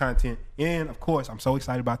much content. And, of course, I'm so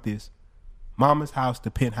excited about this. Mama's House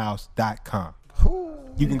to Penthouse.com.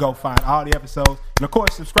 You can go find all the episodes. And, of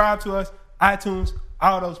course, subscribe to us, iTunes,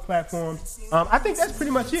 all those platforms. I think that's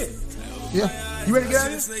pretty much it. Yeah. You ready to get out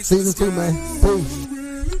of here? Season 2, man. Peace.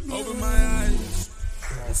 Open my eyes.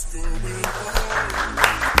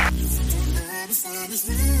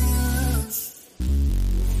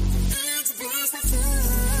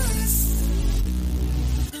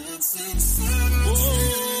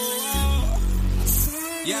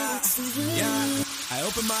 Yeah. I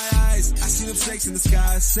open my eyes, I see them snakes in the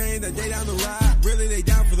sky, saying that they down the ride. Really, they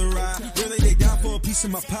down for the ride. Really, they down for a piece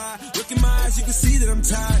of my pie. Look in my eyes, you can see that I'm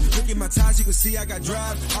tired. Look at my ties, you can see I got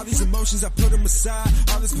drive. All these emotions, I put them aside.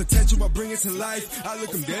 All this potential, I bring it to life. I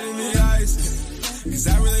look them dead in the eyes. Cause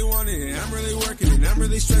I really want it, and I'm really working, and I'm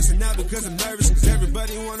really stressing out because I'm nervous. Cause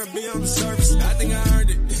everybody wanna be on the surface. I think I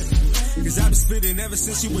earned it. Cause I've been spitting ever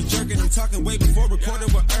since you were jerking. I'm talking way before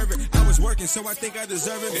recording with Irvin. I was working, so I think I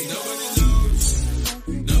deserve it. Ain't nobody knows.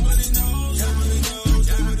 Nobody knows. Nobody knows.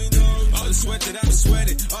 Nobody knows. All the sweat that I've been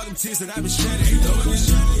sweating, all them tears that I've been shedding. Ain't nobody knows.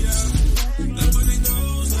 Nobody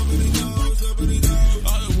knows. Nobody knows. Nobody knows.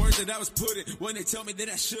 All the work that I was putting when they tell me that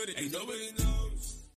I shouldn't. Ain't nobody knows.